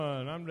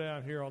I'm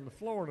down here on the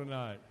floor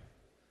tonight.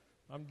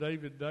 I'm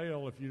David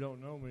Dale, if you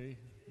don't know me.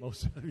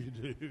 Most of you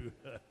do.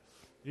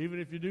 Even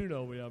if you do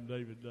know me, I'm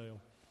David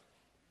Dale.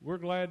 We're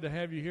glad to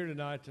have you here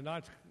tonight.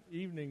 Tonight's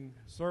evening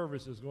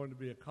service is going to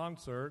be a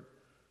concert.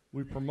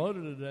 We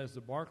promoted it as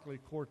the Barclay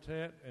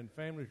Quartet and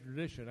Family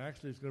Tradition.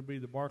 Actually, it's going to be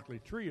the Barclay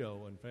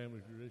Trio and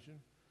Family Tradition.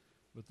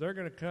 But they're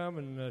going to come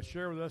and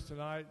share with us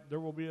tonight. There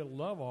will be a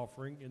love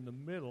offering in the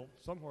middle,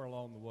 somewhere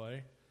along the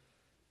way.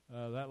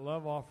 That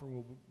love offering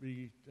will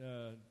be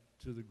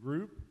to the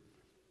group.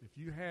 If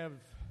you have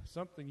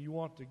something you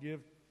want to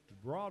give to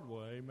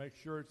Broadway, make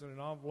sure it's in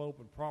an envelope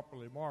and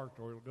properly marked,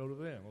 or it'll go to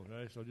them,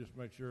 okay? So just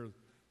make sure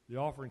the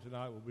offering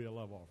tonight will be a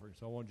love offering.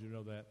 So I wanted you to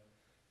know that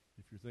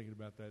if you're thinking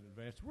about that in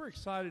advance. We're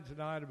excited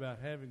tonight about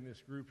having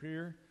this group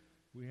here.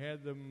 We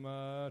had them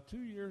 2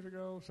 years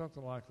ago,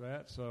 something like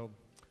that. So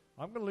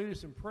I'm going to lead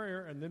us in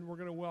prayer, and then we're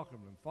going to welcome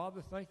them.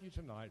 Father, thank you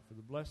tonight for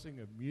the blessing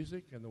of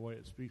music and the way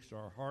it speaks to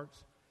our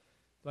hearts.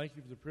 Thank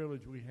you for the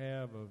privilege we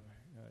have of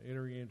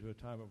entering into a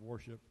time of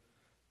worship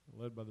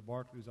led by the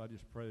Barclays. I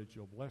just pray that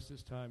you'll bless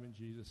this time in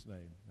Jesus'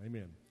 name.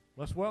 Amen.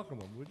 Let's welcome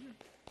them, would you?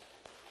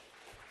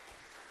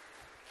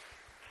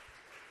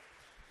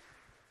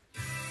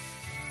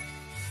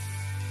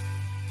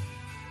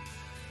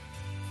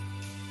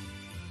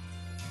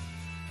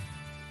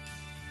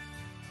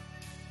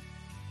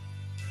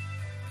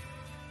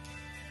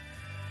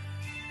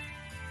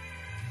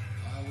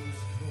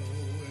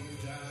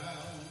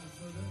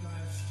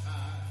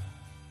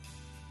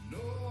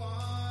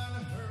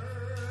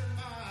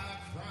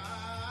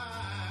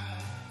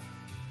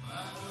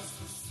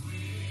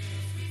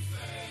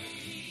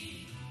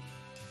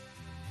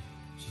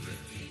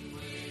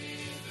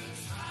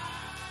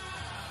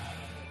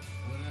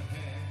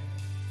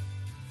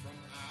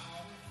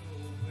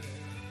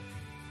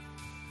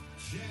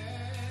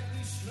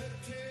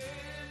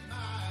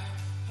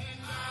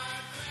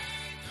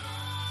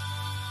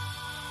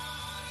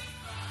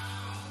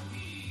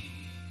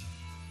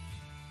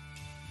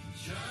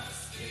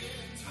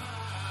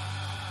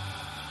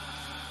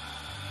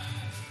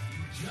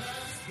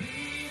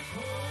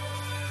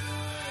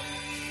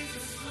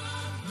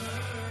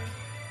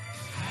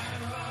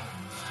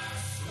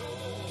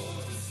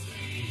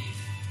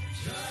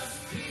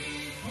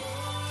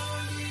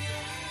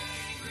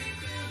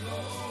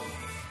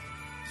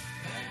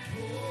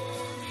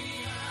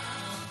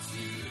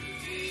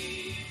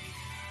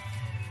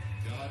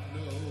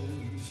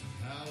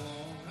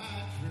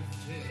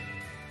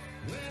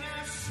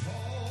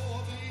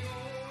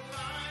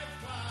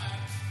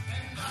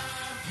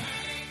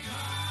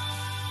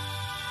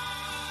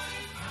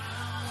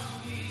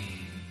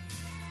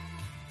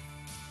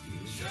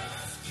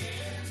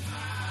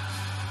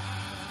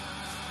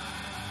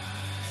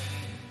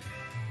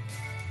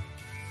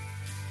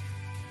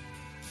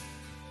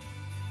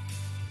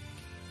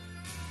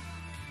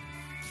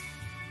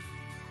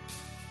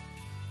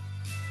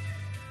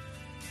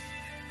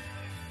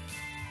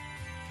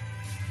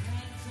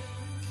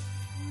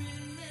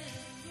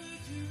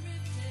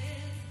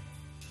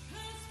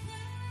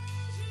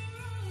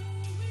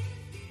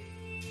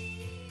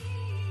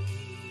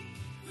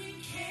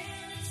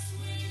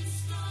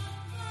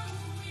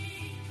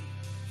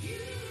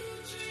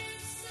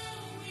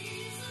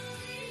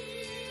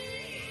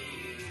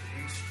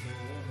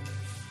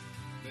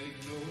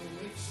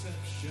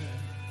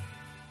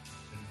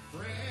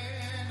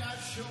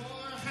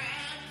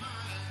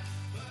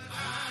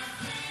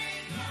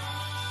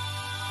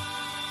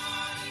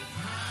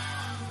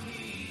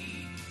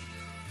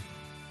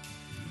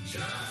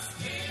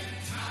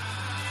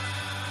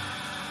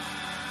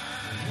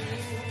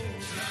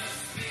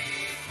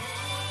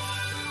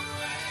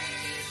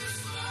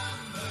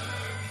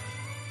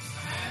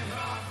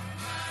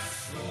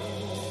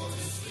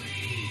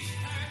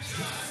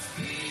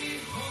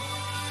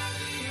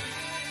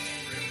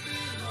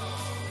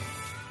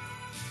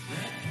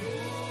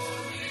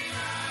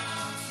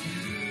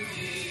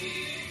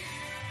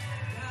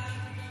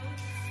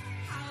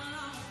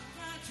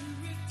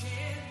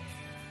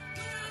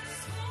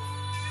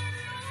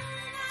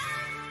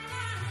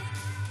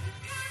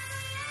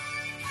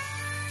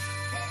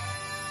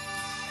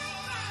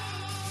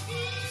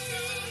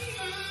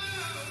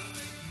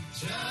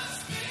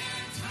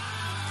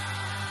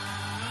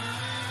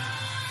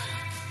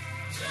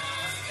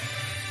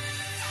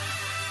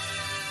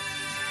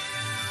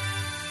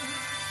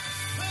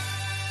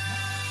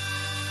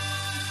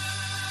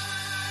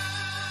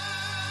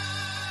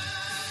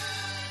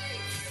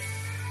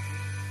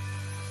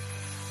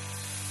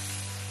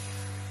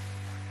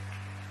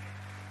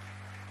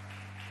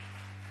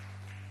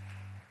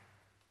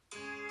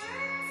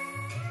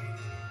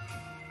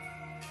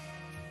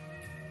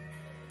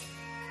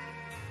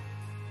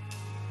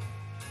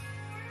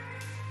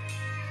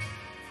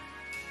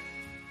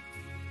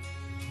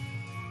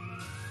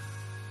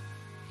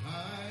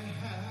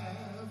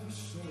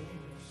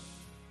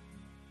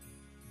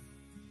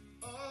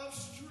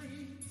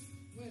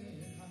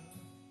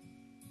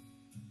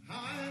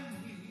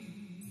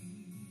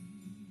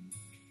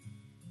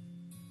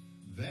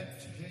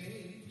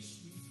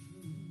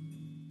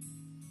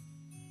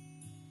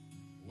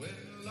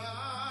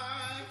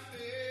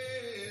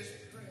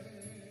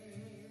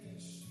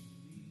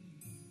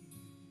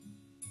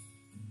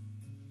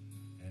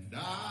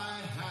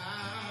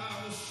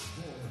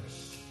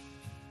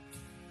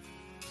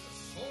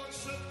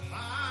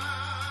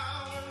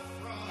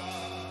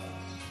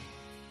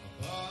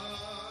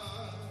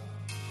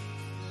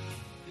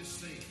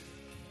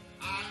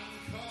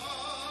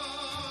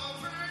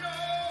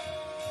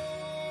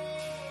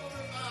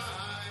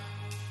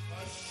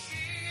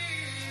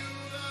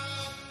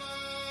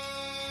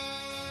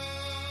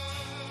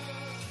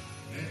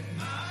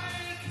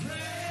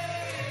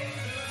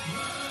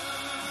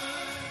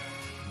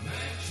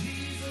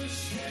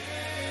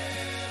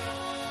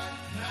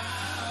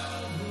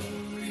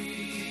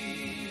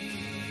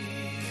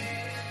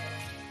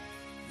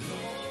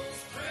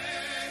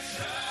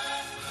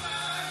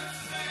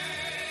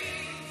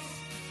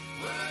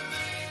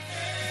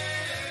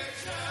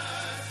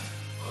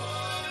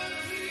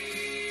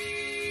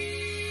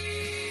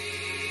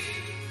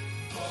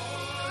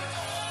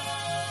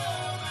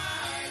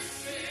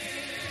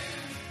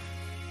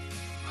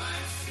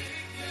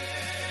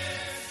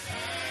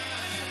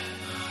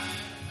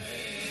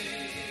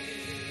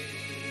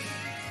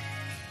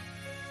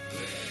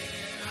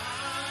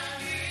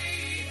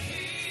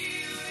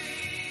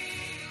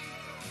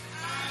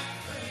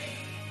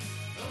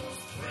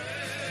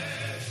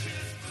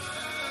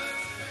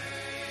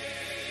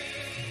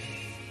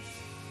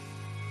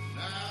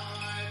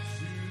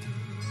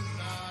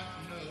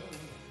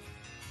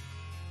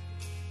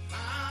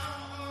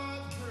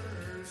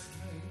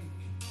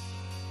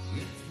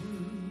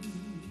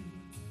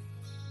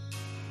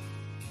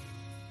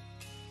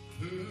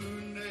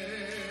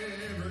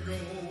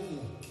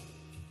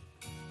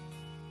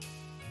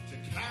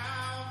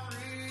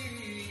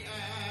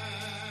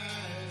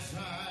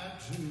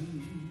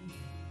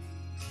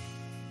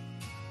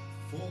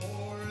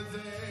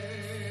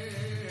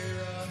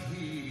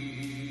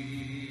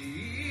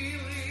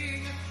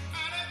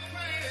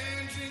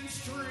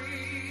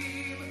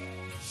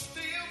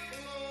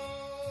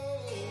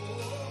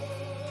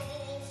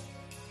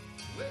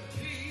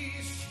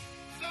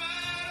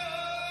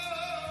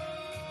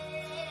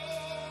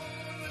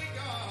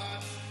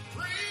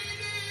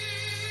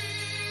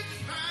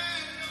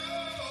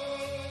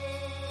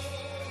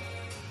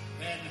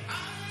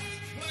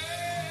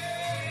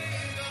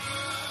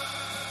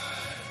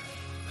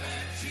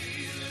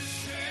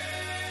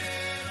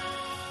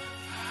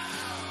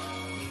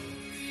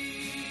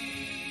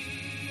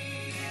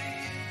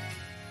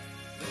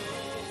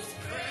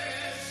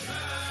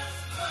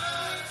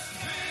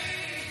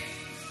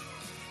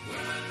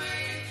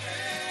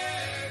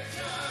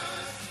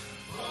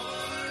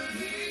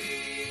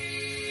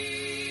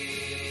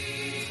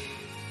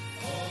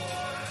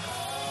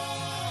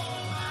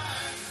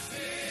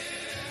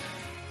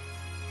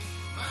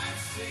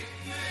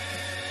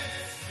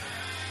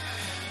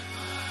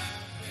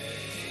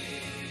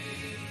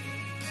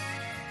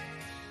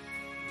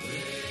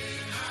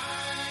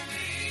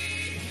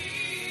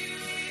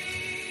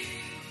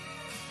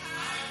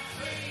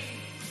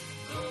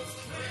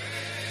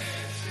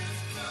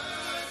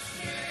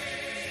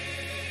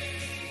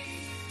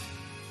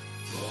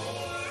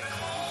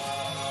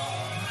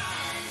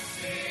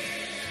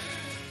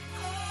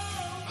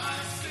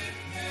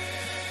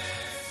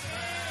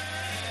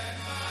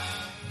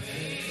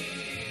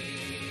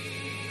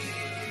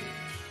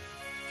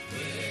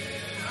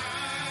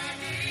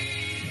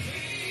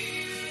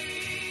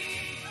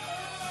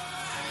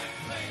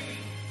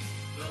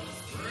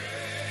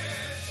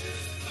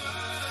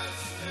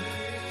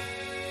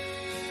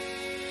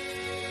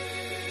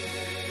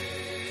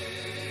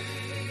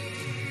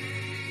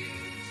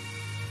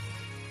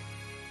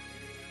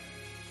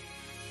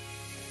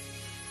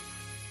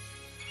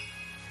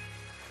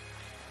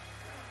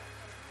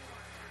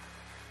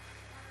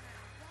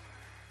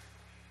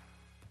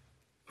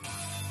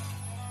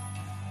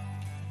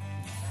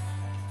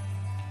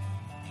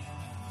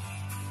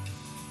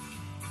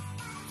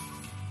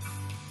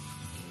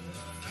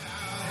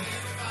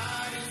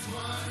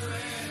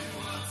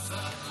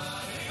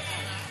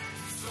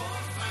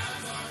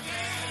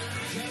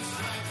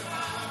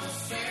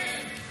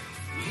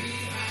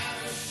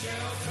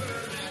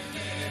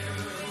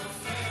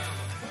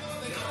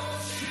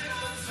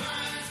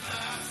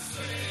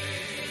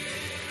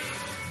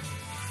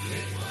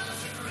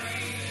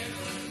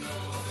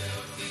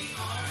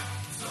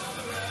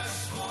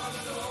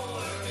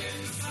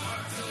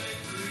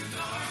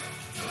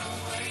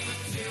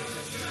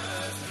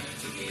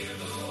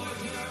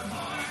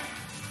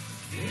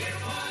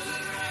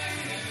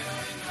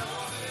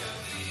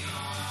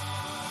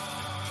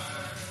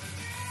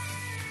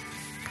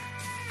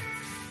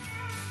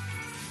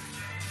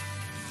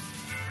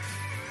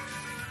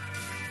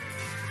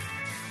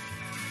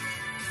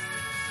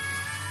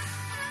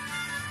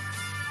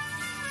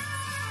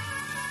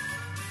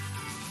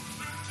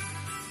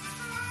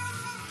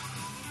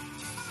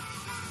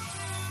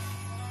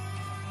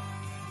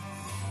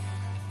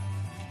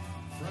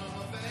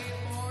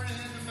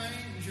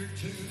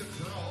 to the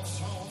cross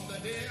on the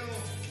hill.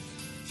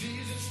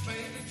 Jesus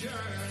made the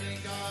journey,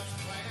 God's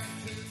plan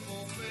to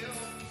fulfill.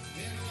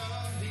 In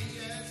love, he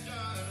has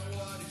done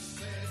what he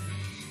said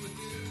he would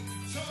do.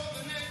 So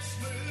the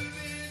next move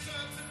is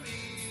up to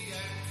me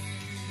and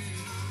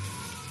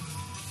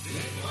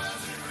you.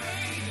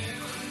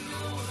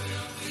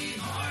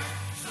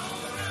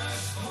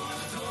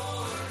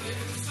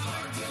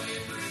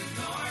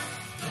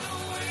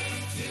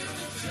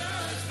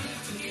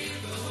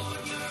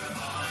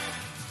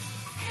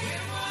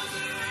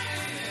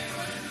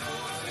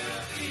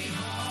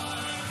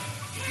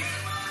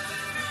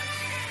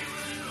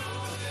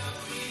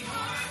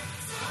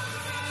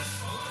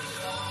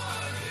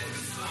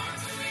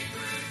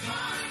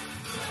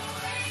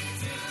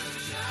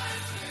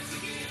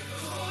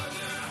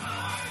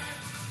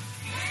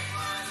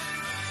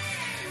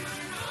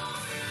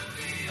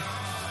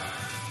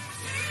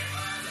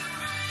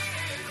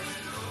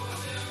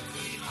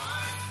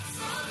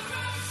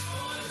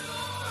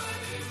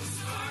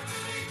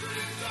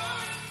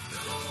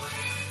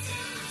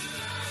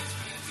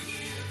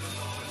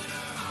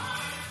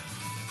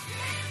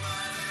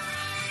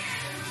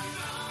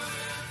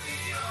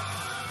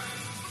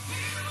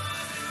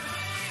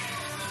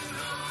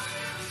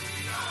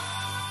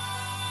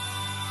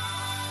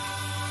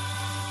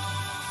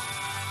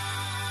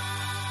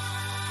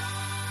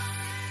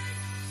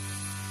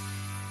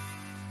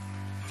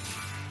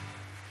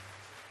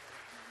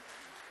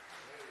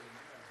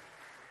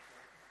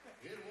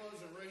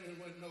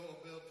 didn't know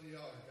I built the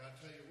ark. I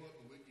tell you what,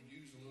 but we could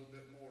use a little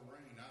bit more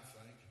rain, I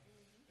think.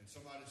 And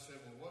somebody said,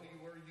 well,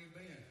 where have you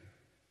been?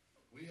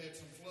 We had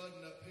some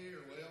flooding up here.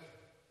 Well,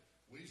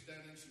 we was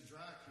down in some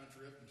dry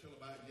country up until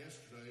about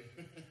yesterday.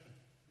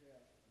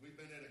 We've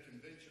been at a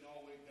convention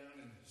all week down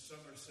in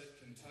Somerset,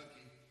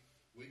 Kentucky.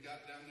 We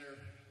got down there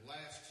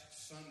last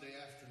Sunday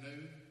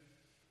afternoon.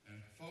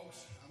 And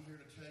folks, I'm here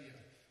to tell you,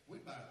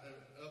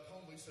 up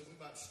home we said we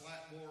about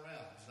slap wore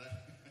out.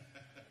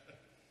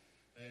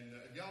 And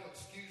y'all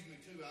excuse me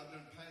too, I've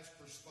done past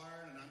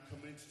perspiring and I'm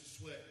commenced to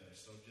sweating.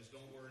 So just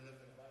don't worry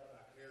nothing about it.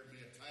 I carry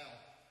me a towel.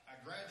 I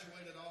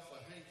graduated off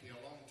a hanky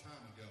a long time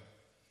ago.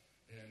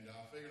 And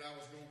I figured I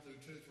was going through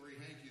 2 or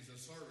 3 hankies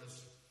of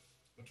service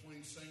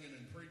between singing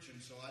and preaching.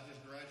 So I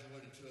just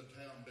graduated to a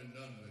town and been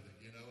done with it.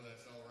 You know,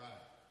 that's all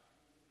right.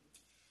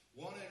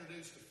 Want to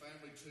introduce the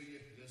family to you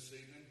this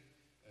evening.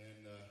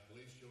 And at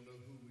least you'll know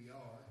who we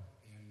are.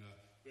 And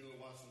been a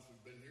little while since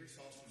we've been here.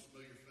 Saw some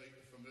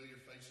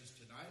familiar faces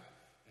tonight.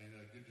 And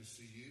good to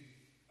see you.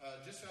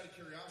 Just out of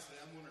curiosity,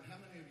 I'm wondering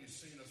how many of you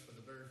seen us for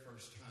the very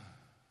first time?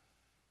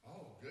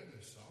 Oh,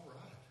 goodness. All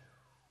right.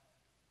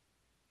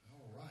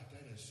 All right.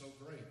 That is so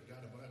great.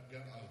 Got a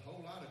whole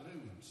lot of new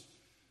ones.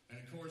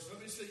 And, of course, let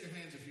me see your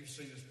hands if you've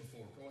seen us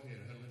before. Go ahead.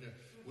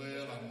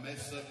 Well, I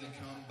messed up. You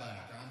come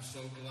back. I'm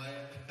so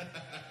glad.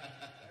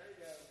 There you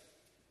go.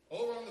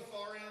 Over on the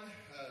far end,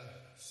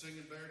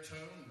 singing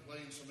baritone and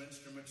playing some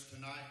instruments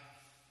tonight.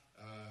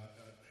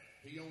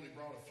 He only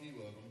brought a few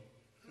of them.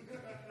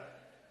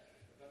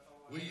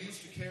 We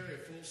used to carry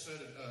a full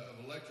set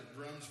of electric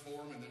drums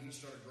for him, and then he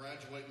started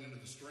graduating into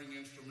the string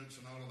instruments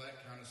and all of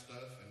that kind of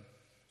stuff. And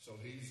so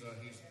we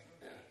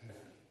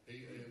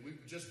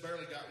just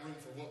barely got room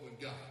for what we've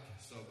got.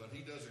 So, but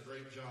he does a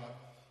great job,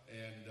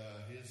 and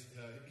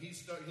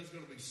he's going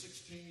to be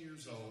 16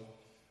 years old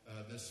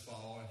this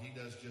fall, and he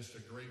does just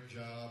a great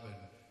job. And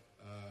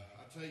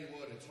I tell you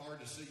what, it's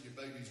hard to see your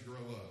babies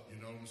grow up. You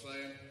know what I'm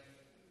saying?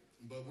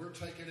 But we're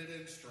taking it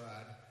in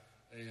stride.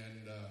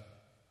 And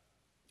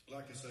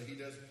like I say, he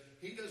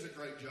does a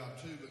great job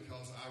too,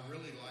 because I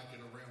really like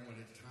it around when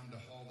it's time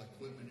to haul the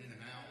equipment in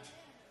and out.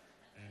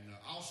 And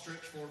I'll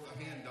stretch forth a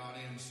hand,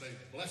 Donnie, and say,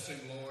 "Bless him,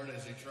 Lord,"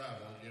 as he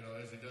travels, you know,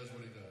 as he does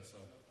what he does. So,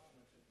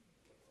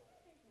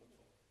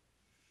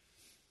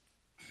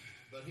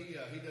 but he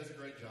does a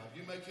great job.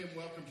 You make him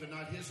welcome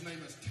tonight. His name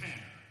is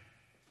Tanner.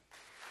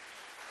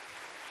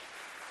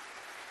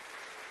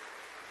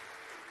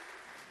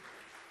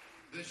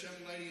 This young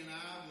lady and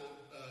I will,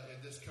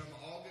 this coming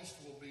August,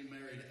 will be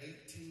married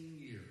 18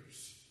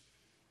 years.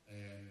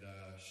 And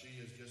she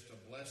is just a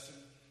blessing.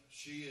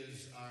 She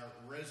is our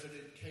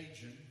resident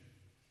Cajun.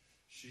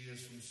 She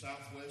is from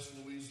Southwest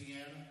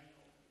Louisiana.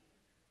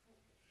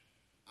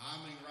 I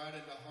mean, right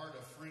in the heart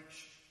of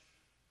French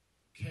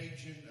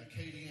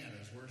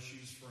Acadiana is where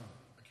she's from.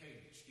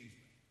 Acadia, excuse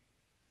me.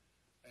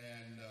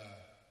 And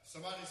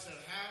somebody said,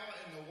 how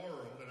in the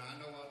world, and I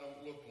know I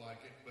don't look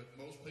like it, but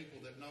most people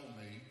that know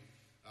me,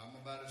 I'm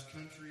about as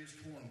country as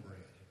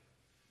cornbread.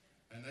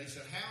 And they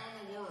said, how in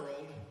the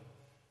world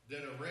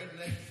did a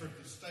redneck from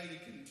the state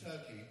of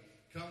Kentucky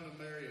come to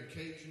marry a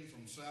Cajun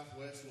from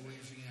Southwest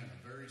Louisiana?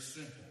 Very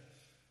simple.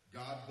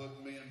 God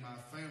booked me and my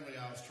family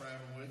I was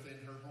traveling with in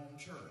her home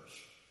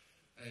church.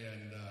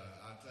 And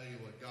I tell you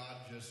what,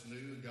 God just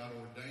knew, God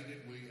ordained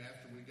it.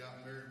 After we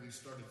got married, we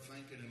started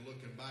thinking and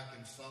looking back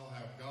and saw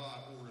how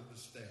God ordered the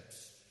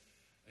steps.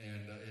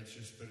 And it's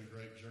just been a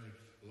great journey.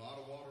 A lot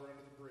of water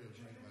under the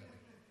bridge, ain't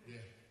it?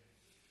 Yeah.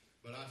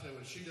 But I tell you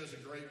what, she does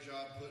a great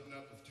job putting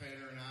up with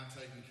Tanner and I,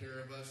 taking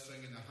care of us,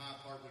 singing the high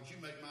part. Would you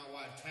make my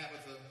wife,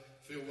 Tabitha,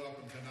 feel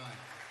welcome tonight?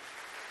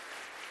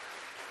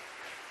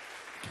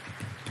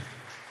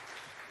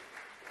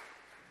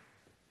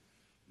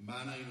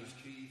 My name is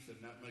Keith, and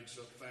that makes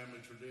up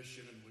family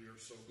tradition, and we are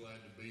so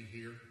glad to be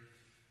here.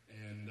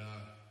 And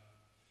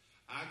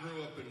I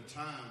grew up in a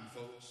time,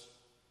 folks,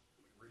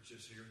 let me reach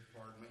this here,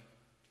 pardon me.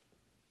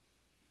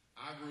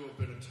 I grew up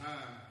in a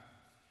time,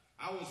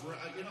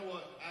 you know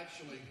what,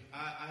 actually,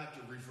 I have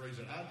to rephrase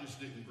it. I just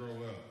didn't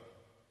grow up.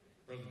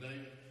 Brother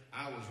David,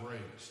 I was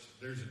raised.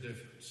 There's a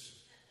difference.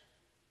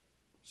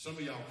 Some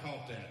of y'all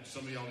caught that.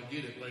 Some of y'all will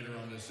get it later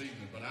on this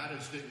evening. But I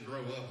just didn't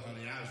grow up,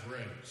 honey. I was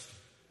raised.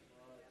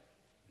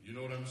 You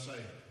know what I'm saying?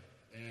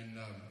 And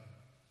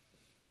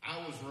I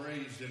was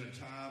raised in a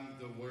time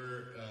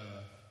where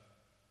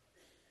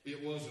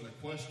it wasn't a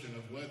question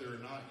of whether or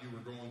not you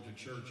were going to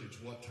church.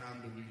 It's what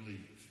time do we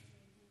leave?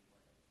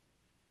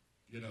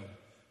 You know,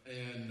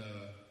 and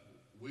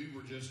we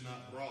were just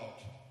not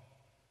brought.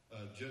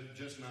 I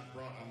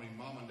mean,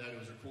 Mom and Daddy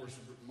was, of course,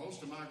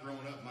 most of my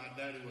growing up, my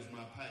daddy was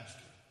my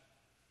pastor.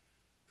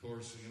 Of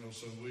course, you know,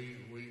 so we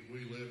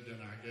lived in,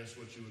 I guess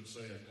what you would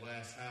say, a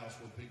glass house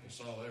where people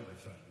saw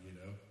everything, you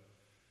know.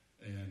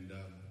 And,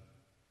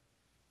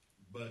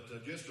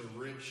 but just a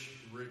rich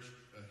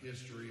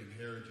history and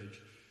heritage.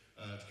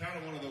 It's kind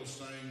of one of those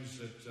things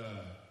that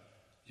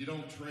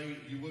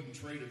you wouldn't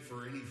trade it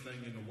for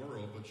anything in the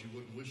world, but you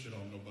wouldn't wish it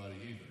on nobody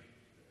either.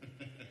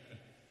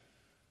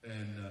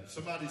 And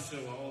somebody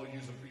said, well,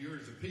 you're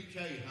a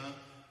PK, huh?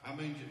 I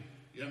mean,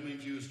 That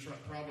means you was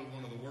probably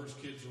one of the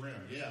worst kids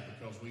around. Yeah,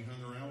 because we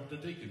hung around with the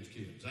deacon's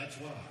kids. That's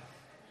why.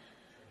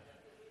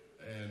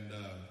 And,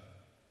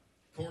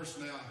 of course,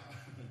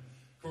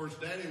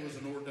 Daddy was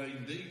an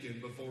ordained deacon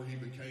before he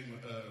became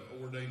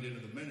ordained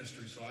into the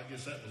ministry, so I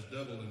guess that was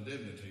double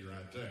indemnity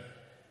right there.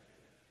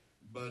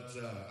 But,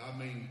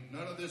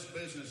 none of this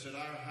business at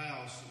our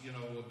house,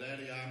 well,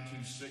 Daddy, I'm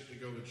too sick to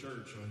go to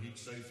church. Or he'd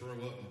say,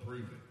 throw up and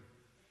prove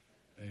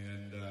it.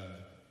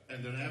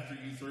 And then after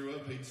you threw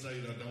up, he'd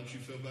say, don't you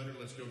feel better?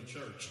 Let's go to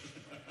church.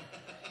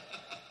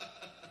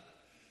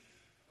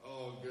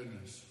 Oh,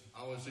 goodness.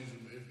 I always think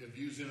if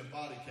you was in a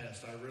body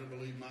cast, I really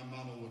believe my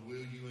mama would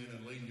wheel you in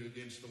and lean you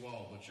against the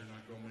wall, but you're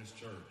not going to miss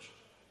church.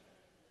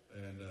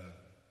 And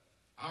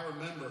I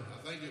remember,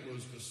 I think it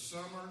was the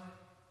summer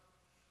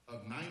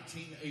of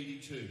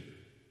 1982.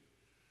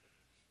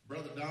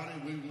 Brother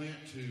Donnie, we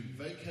went to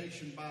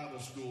Vacation Bible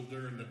School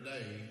during the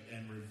day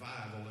and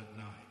revival at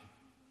night.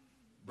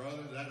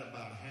 Brother, that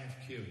about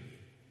half killed me.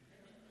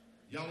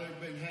 Y'all ever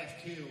been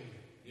half killed?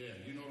 Yeah,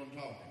 you know what I'm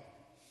talking.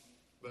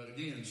 But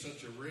again,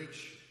 such a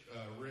rich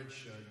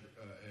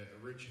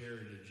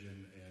heritage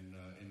in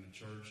the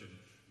church, and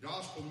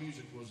gospel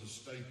music was a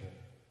staple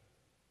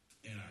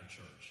in our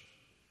church.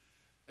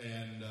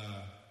 And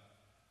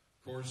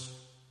of course,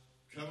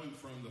 coming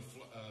from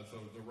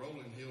the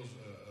rolling hills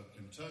of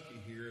Kentucky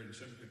here in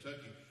central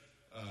Kentucky,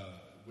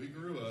 we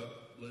grew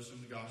up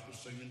listening to gospel,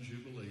 singing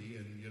Jubilee,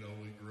 and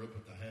we grew up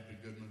with the Happy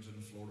Goodmans and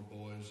the Florida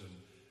Boys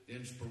and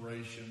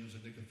Inspirations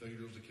and the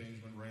Cathedrals, the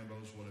Kingsmen,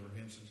 Rambos, whatever,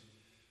 Hensons.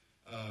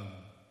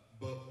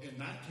 But in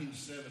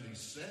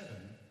 1977,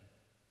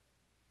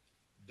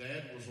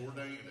 Dad was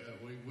ordained.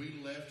 We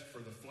left for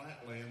the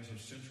flatlands of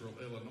central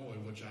Illinois,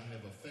 which I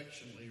have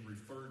affectionately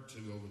referred to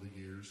over the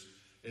years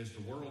as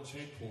the world's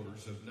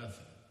headquarters of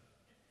nothing.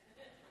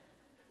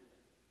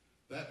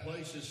 That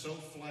place is so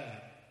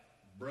flat,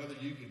 brother,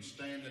 you can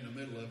stand in the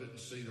middle of it and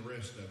see the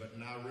rest of it.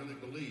 And I really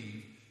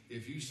believe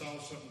if you saw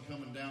something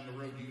coming down the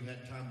road, you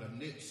had time to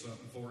knit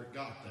something before it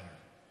got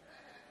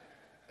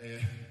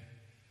there.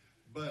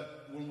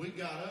 But when we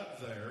got up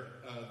there,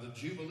 the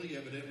Jubilee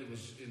evidently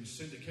was in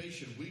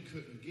syndication. We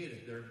couldn't get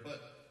it there.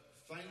 But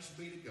thanks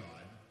be to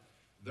God,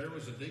 there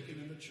was a deacon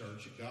in the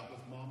church that got with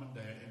Mom and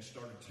Dad and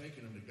started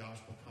taking them to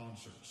gospel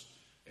concerts.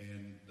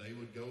 And they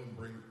would go and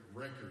bring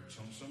records.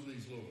 Some of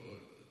these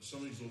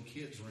little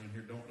kids around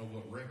here don't know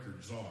what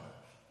records are.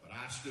 But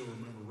I still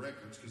remember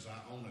records because I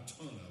own a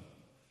ton of them.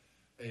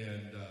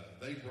 And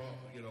they brought,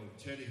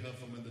 Teddy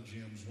Huffam and the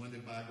Jims, Wendy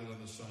Bagwell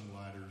and the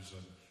Sunlighters,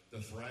 and the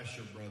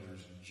Thrasher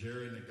Brothers, and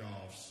Jerry and the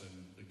Goffs,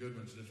 and the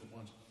Goodmans, different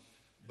ones.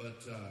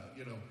 But,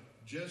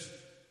 just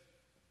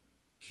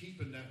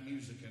keeping that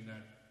music and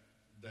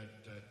that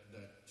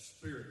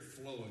spirit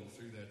flowing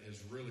through that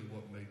is really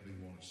what made me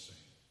want to sing.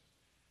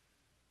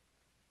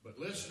 But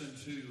listening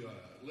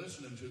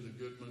to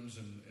the Goodmans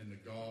and the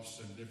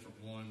Goffs and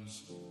different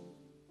ones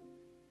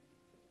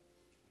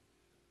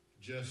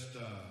just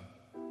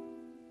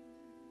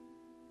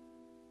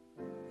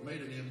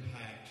made an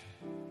impact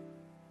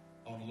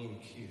on a little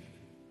kid.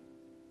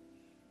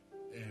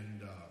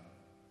 And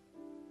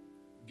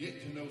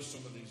get to know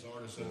some of these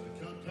artists.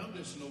 Come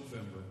this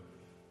November.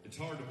 It's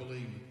hard to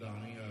believe,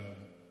 Donnie.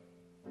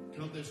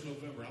 Come this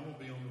November, I'm going to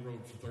be on the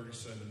road for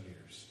 37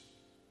 years.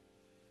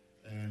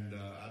 And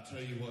I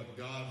tell you what,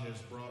 God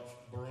has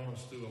brought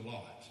us through a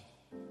lot.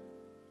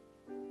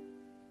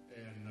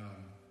 And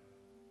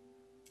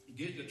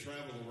getting to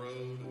travel the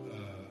road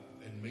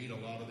and meet a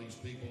lot of these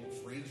people,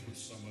 friends with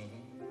some of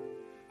them.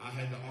 I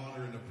had the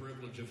honor and the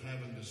privilege of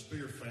having the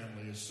Spear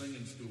family as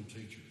singing school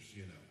teachers,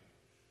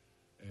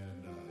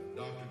 And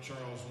Dr.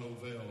 Charles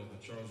Lovell,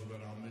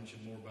 I'll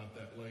mention more about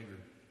that later.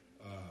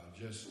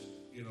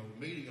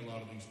 Meeting a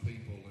lot of these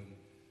people. And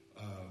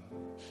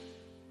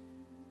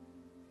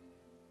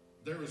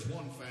there was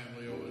one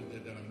family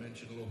that I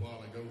mentioned a little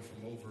while ago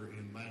from over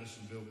in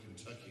Madisonville,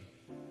 Kentucky,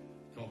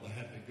 called the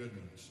Happy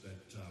Goodmans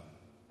that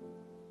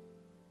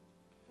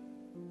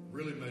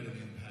really made an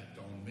impact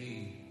on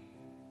me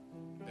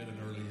at an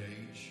early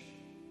age.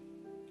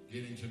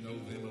 Getting to know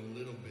them a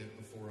little bit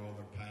before all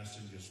their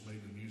passing just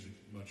made the music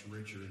much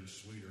richer and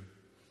sweeter.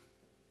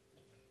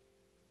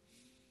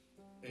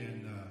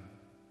 And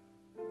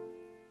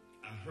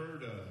I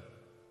heard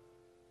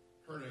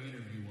an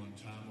interview one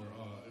time where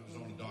it was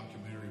on a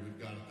documentary we've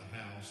got at the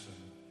house,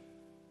 and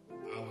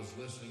I was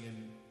listening,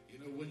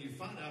 and when you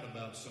find out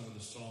about some of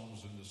the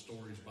songs and the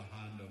stories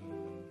behind them,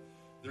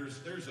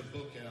 there's a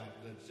book out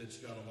that's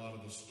got a lot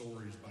of the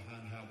stories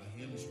behind how the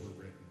hymns were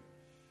written.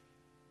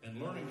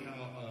 And learning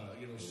how,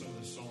 some of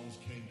the songs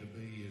came to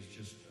be is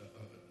just,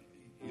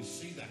 you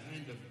see the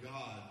hand of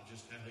God,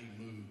 just how he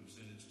moves.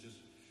 And it's just,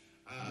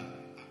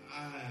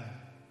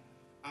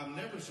 I'm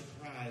never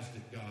surprised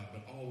at God,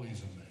 but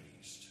always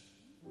amazed.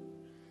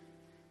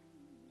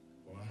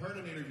 Well, I heard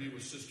an interview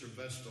with Sister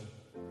Vestal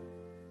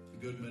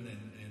Goodman,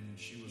 and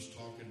she was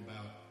talking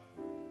about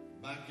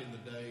back in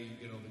the day,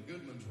 the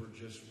Goodmans were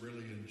just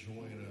really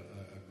enjoying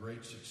a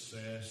great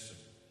success.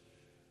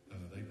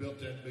 They built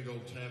that big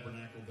old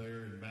tabernacle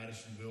there in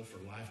Madisonville for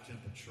Life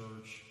Temple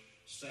Church.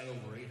 sat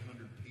over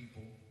 800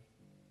 people.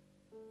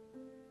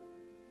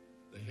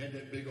 They had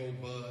that big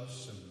old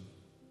bus and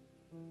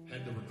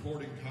had the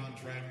recording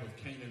contract with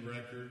Canaan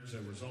Records. They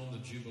was on the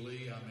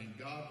Jubilee. I mean,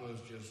 God was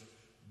just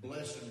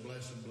blessing.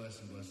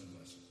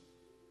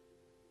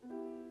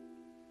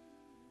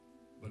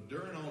 But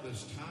during all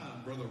this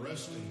time, Brother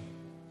Rusty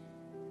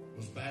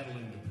was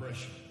battling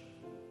depression.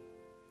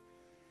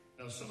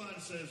 Now, somebody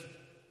says,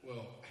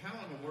 well, how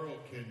in the world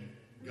can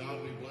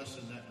God be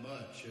blessing that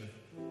much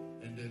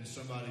and then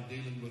somebody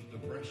dealing with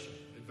depression?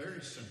 It's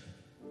very simple.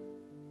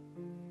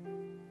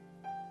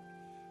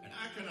 And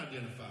I can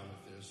identify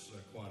with this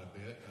quite a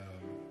bit.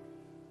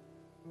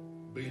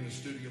 Being a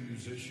studio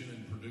musician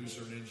and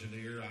producer and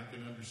engineer, I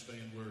can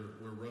understand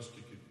where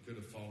Rusty could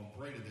have fallen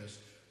prey to this.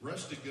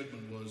 Rusty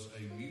Goodman was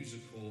a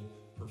musical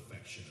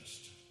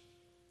perfectionist.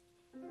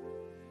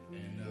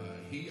 And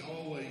he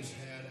always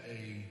had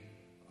a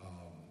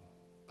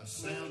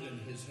sound in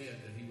his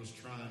head that he was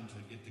trying to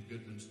get the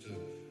Goodmans to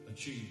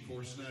achieve. Of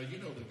course, now, you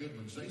know the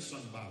Goodmans, they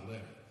sung by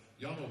letter.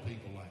 Y'all know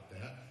people like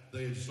that.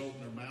 They just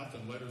open their mouth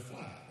and let her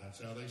fly. That's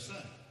how they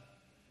sang.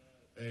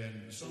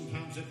 And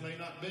sometimes it may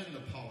not been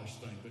the polished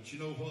thing, but you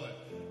know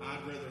what?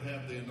 I'd rather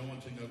have the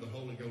anointing of the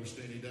Holy Ghost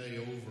any day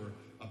over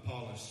a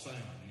polished sound.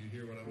 You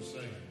hear what I'm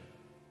saying?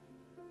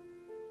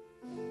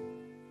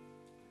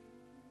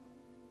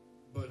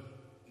 But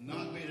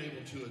not being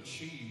able to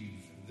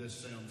achieve this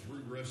sound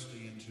threw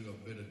Rusty into a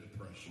bit of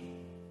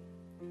depression.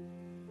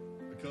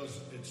 Because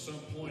at some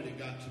point it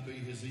got to be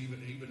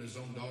even his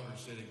own daughter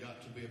said it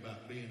got to be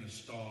about being a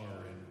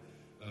star and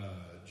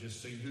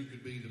just seeing who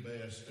could be the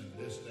best and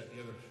this, that, and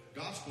the other.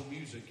 Gospel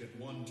music at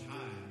one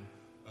time,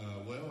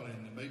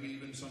 and maybe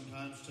even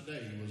sometimes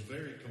today, was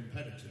very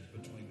competitive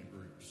between the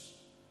groups.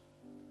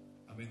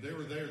 I mean, they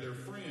were there, they're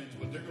friends,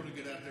 but they're going to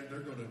get out there,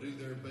 they're going to do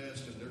their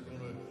best, and they're going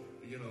to,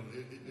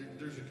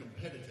 there's a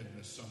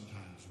competitiveness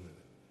sometimes with it.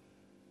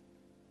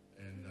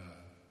 And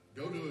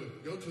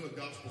go to a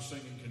gospel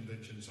singing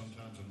convention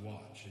sometimes and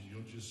watch, and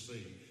you'll just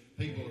see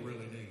people are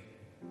really neat.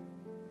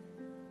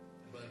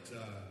 But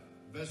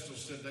Vestal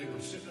said they were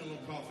sitting in a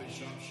little coffee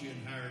shop, she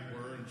and Howard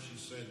were, and she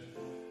said,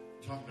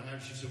 talking to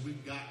Howard, she said,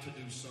 we've got to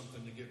do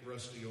something to get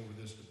Rusty over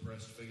this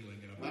depressed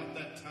feeling. And about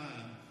that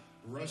time,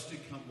 Rusty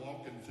come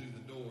walking through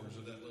the doors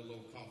of that little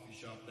old coffee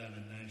shop down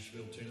in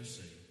Nashville,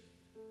 Tennessee.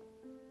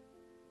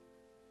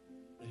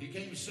 And he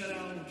came and sat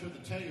down to the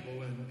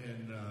table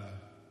and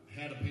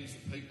had a piece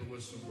of paper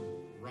with some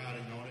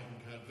writing on it,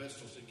 and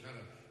Vestal said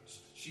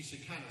she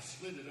said, kind of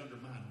slid it under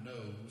my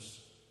nose,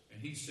 and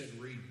he said,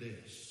 read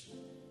this.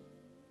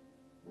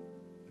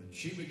 And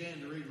she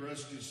began to read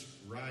Rusty's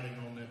writing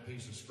on that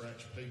piece of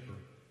scratch paper,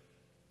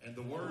 and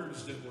the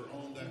words that were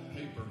on that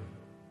paper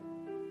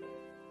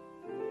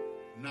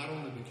not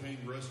only became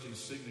Rusty's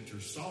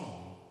signature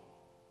song,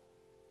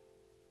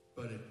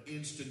 but it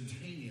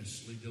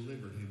instantaneously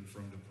delivered him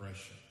from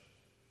depression.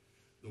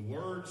 The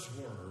words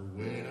were,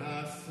 when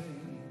I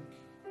think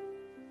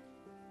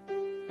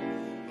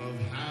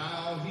of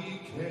how he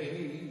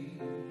came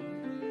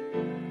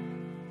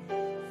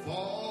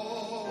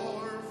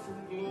far from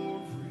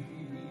glory,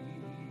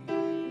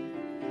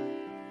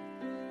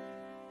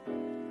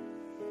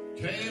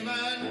 came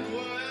and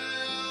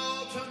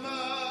dwelt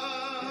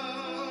among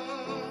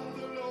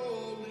the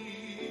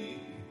lowly,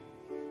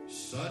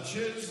 such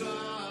as I,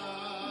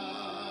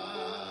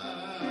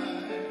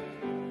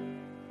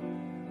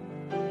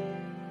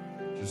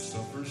 to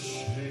suffer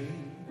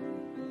shame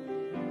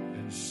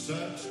and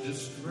such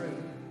disgrace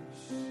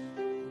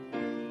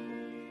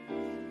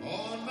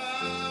on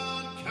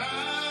Mount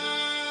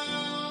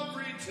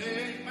Calvary,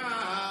 take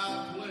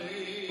my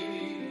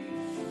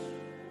place,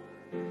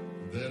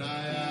 that I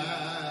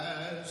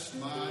ask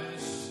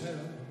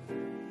myself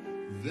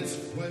this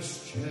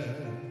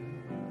question,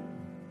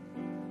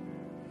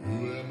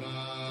 who am I?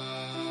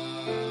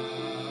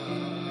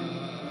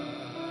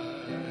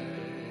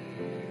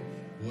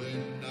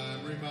 When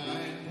I'm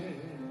reminded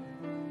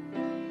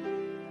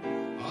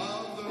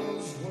of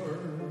those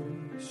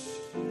words,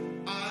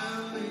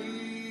 I'll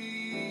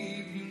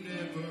leave you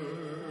never.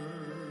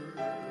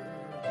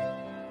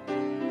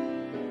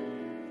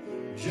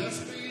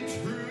 Just be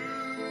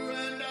true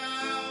and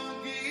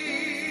I'll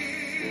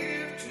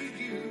give to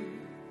you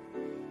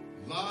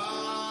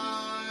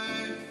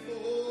life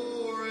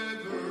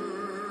forever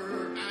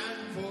and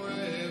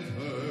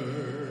forever.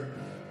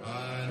 I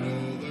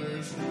know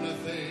there's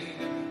nothing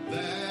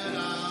that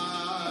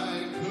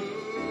I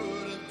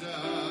could have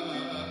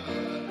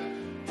done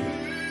to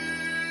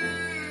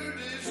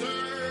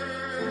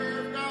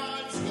deserve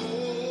God's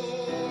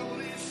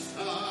holy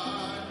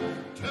Son,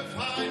 to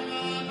fight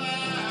my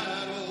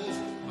battles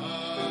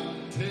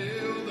until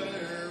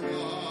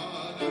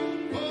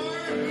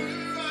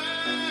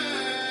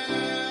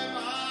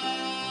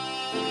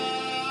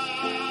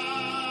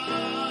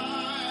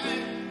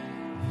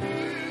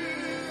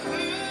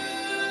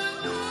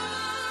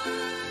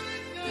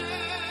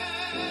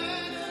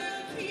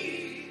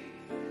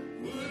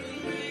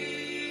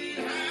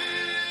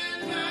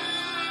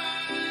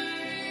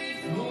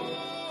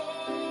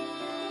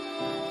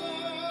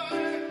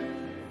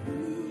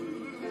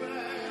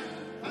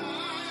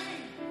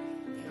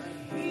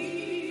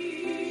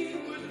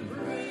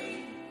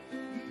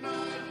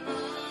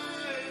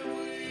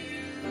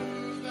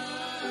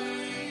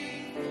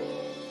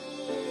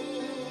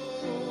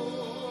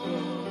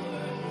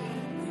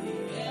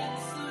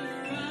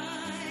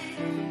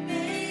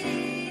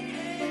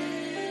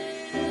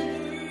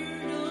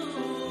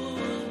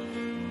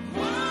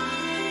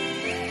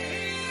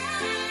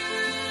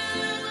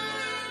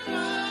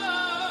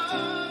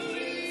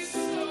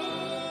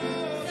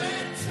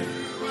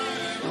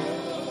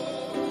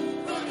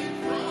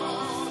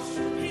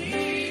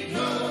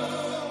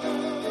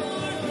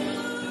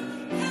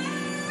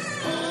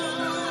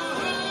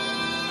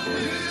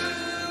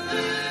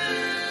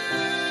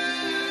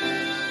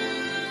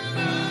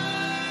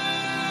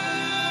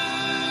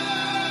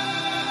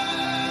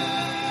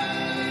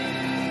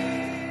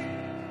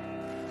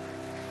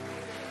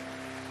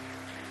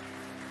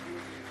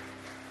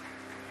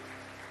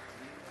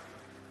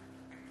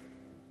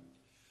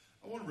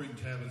bring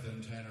Tabitha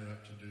and Tanner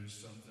up to do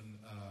something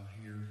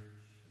here,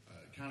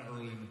 kind of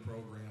early in the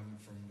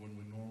program from when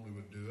we normally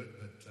would do it,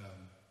 but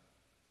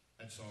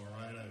that's all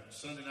right.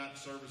 Sunday night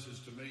services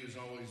to me has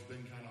always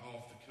been kind of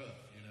off the cuff,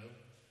 you know.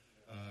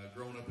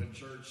 Growing up in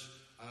church,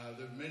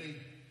 there are many.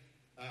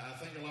 I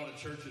think a lot of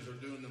churches are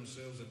doing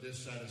themselves a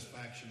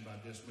dissatisfaction by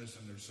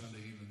dismissing their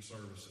Sunday evening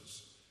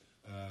services.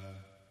 I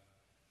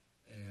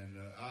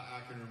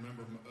can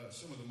remember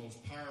some of the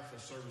most powerful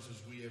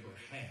services we ever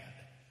had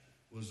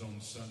was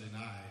on Sunday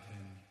night,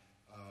 and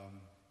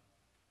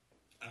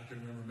I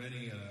can remember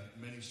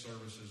many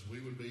services.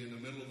 We would be in the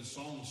middle of the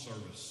song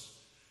service,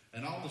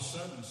 and all of a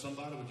sudden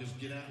somebody would just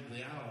get out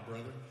into the aisle,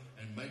 brother,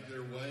 and make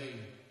their way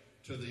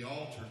to the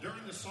altar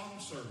during the song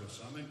service.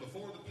 I mean,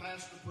 before the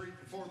pastor preached,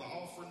 before the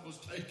offering was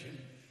taken.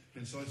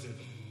 And so I said,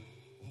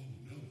 oh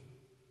no.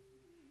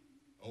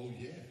 Oh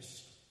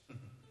yes.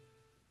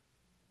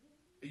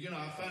 You know,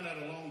 I found out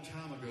a long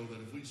time ago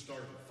that if we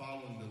start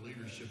following the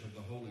leadership of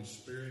the Holy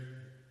Spirit,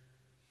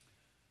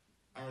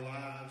 our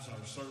lives,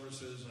 our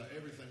services,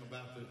 everything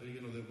about that we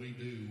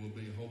do will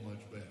be a whole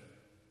much better.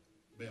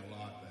 Be a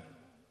lot better.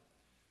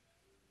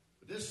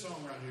 But this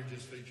song right here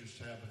just features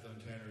Tabitha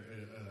and Tanner.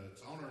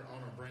 It's on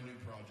our brand new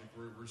project.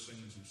 We're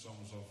singing some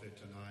songs off it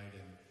tonight,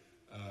 and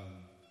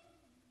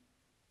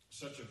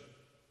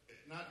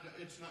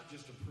it's not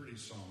just a pretty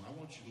song. I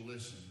want you to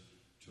listen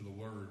to the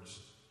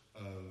words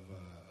of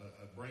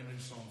a brand new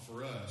song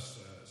for us.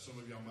 Some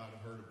of y'all might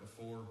have heard it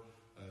before.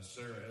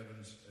 Sarah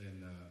Evans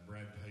and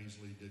Brad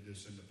Paisley did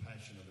this in the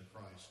Passion of the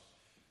Christ,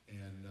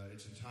 and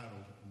it's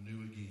entitled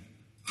New Again.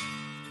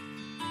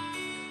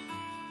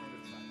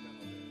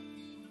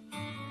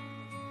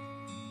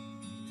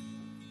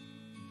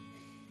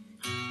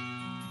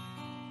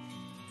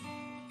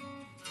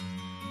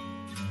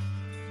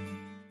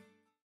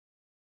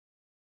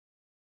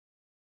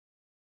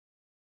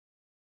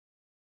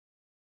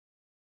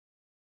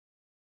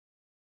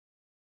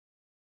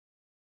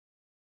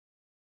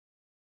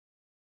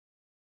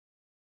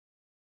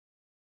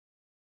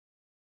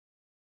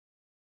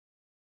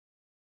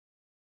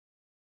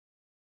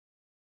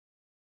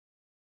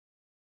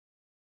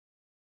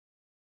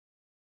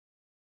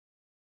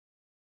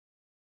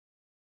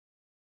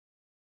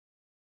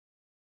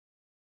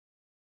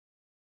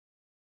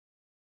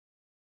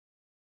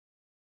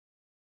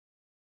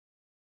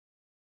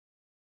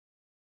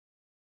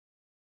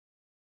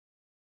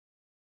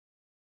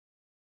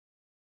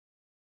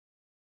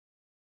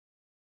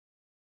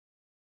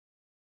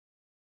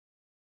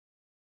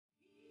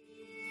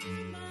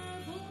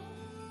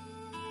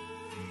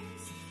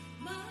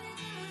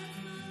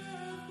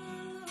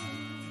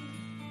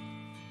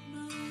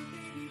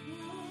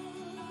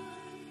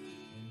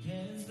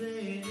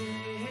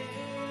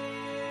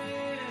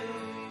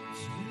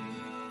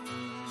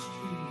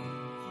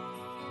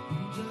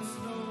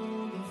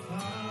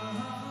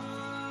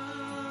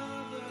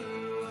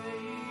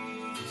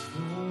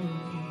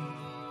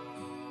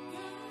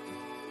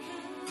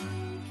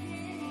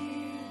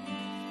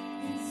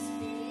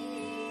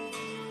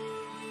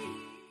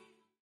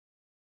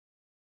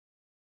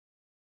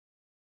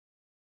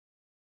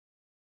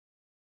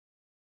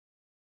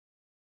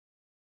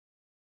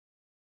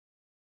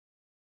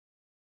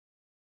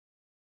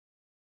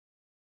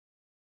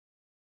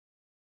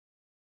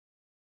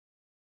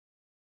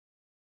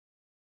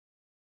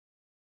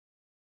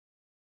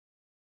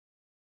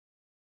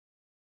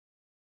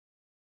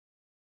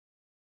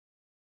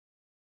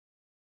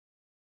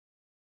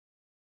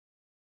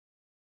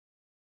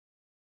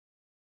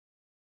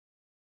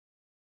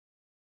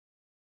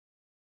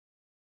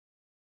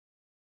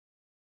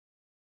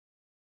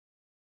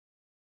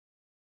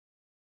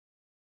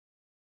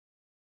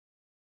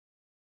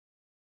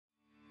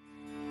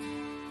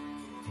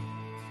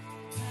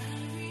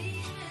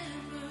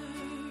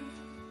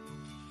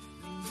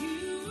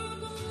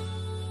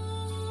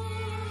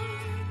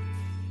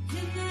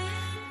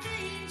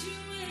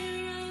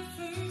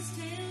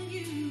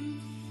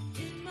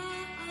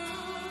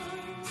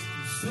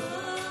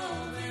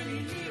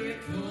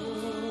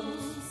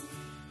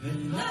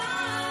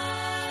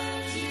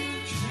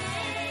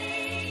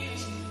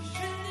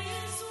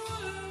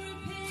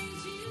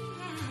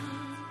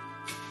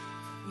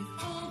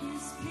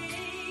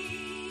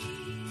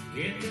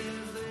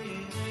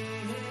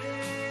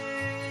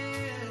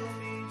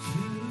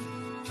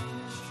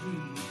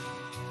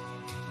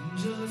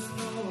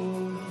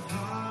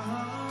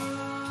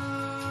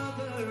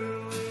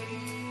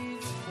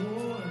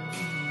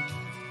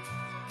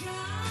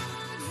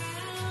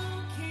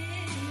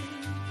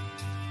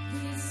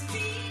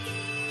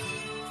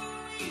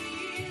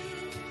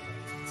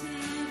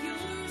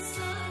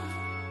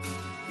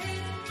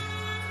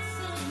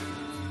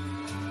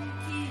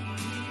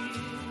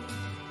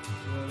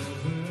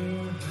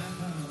 Whatever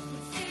happened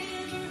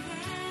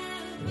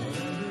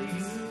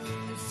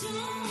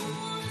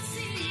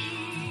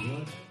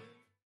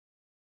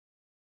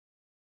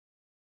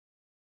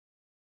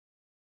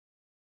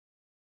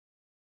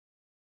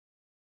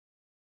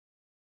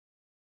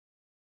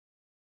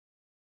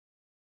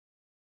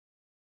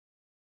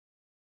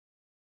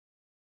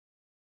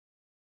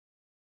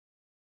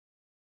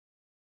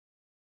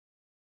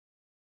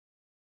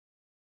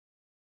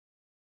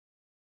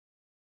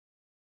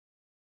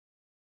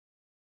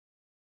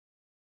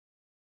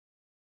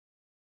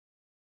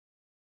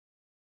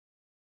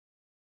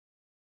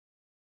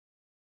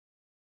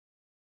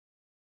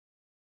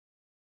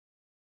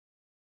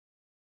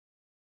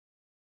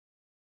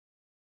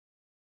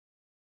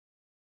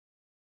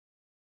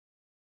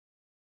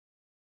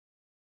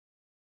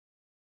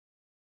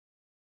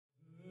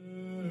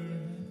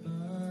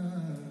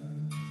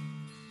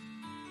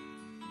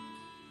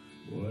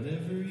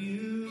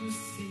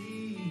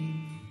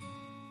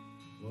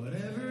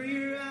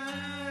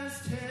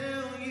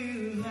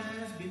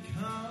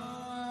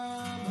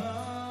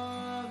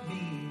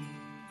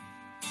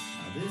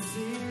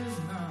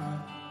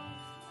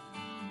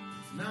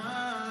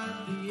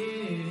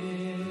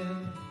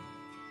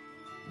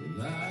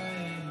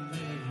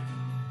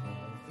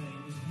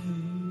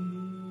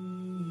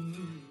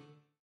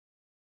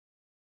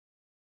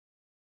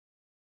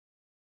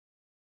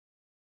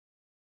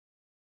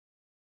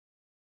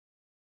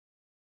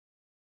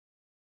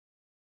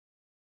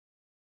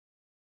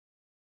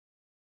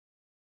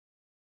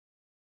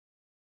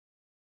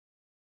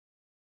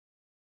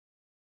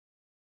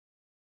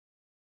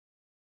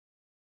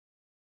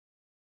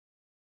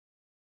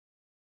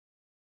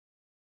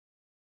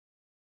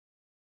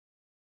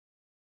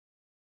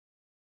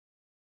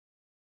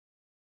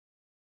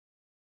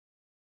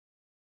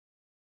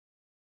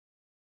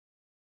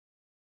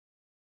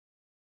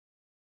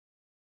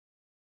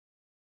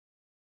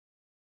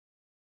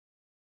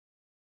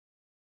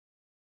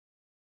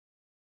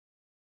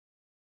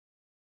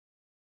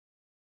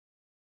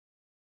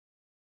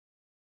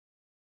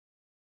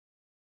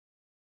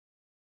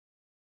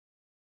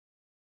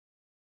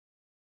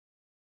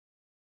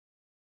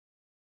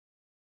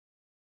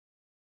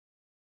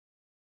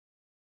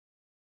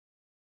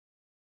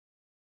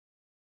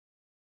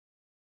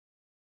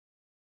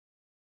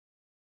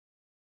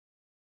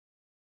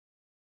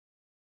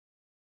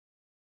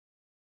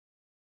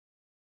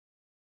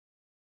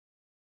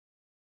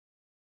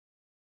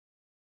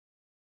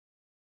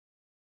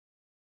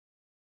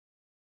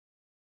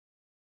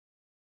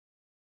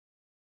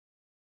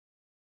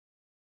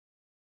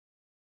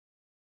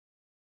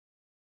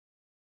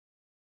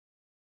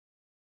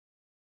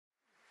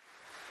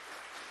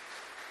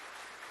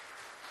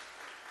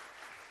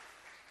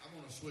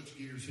want to switch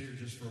gears here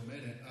just for a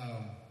minute.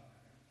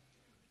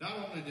 Not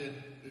only did,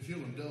 if you'll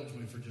indulge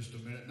me for just a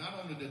minute, not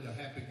only did the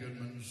Happy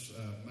Goodmans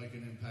make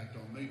an impact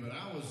on me, but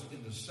I was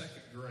in the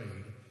second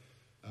grade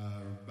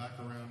back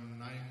around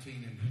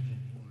 19 and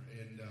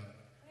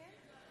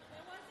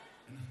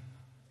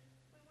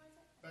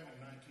back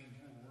in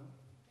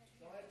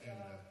 1904.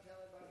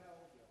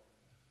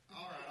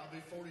 All right, I'll be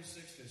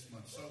 46 this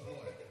month. So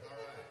what? All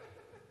right.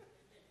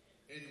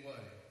 Anyway,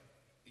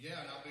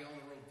 yeah, and I'll be on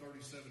the road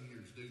 37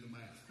 years. Do the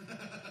math.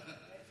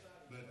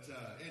 But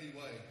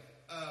anyway,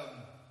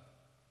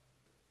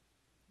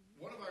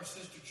 one of our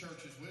sister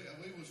churches,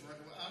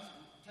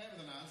 Tabitha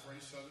and I was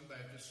raised Southern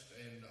Baptist,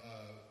 and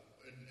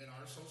in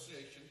our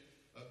association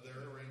up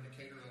there in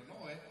Decatur,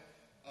 Illinois,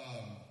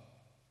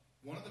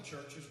 one of the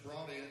churches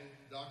brought in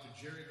Dr.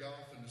 Jerry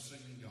Goff and the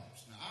Singing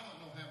Goffs. Now, I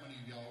don't know how many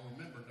of y'all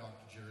remember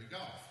Dr. Jerry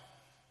Goff,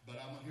 but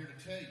I'm here to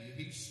tell you,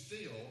 he's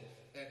still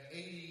at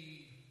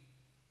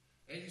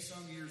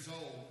 80-some years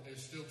old, is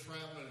still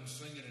traveling and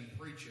singing and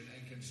preaching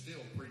and can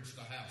still preach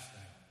the house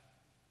down.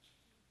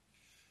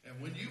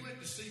 And when you went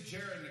to see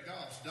Jerry and the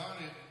Goffs,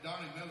 Donnie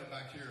Miller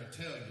back here, I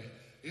tell you,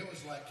 it was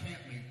like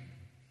camp meeting.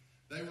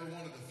 They were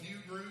one of the few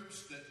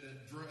groups that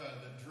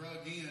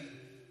drug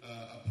in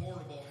a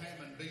portable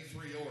Hammond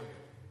B3 organ.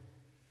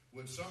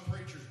 Which some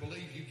preachers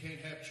believe you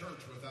can't have church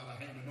without a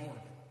Hammond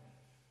organ.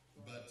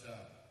 But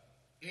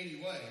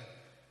anyway,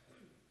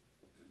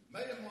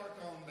 made a mark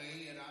on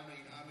me, and I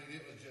mean,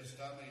 it was just,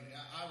 I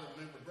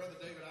remember, Brother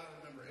David, I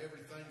remember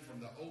everything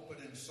from the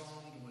opening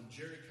song to when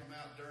Jerry come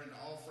out during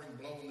the offering,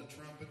 blowing the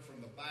trumpet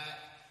from the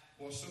back.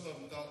 Well, some of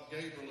them thought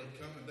Gabriel had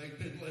come and they'd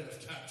been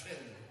left, I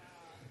tell you.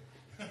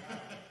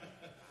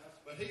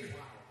 But he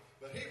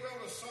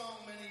wrote a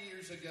song many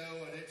years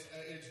ago, and it's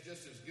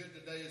just as good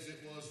today as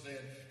it was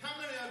then. How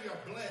many of you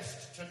are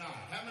blessed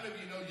tonight? How many of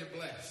you know you're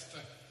blessed?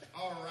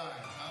 All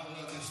right, I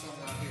love this song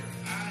right here.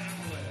 I am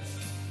blessed.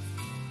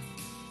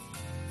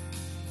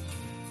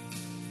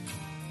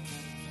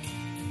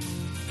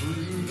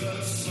 Through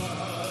the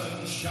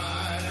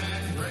sunshine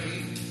and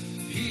rain,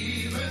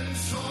 even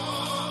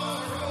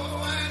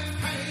sorrow and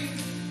pain,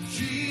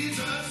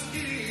 Jesus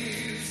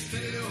is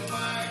still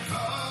my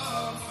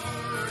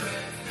comfort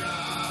and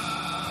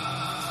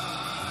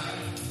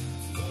guide.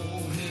 Oh,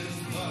 His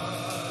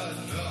blood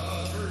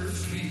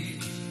covers me,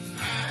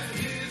 and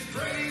His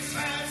grace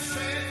has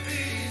set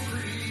me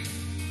free,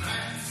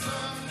 and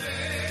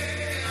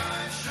someday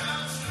I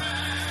shall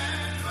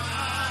stand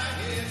by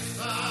His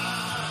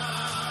side.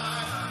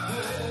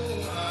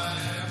 Oh, I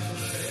am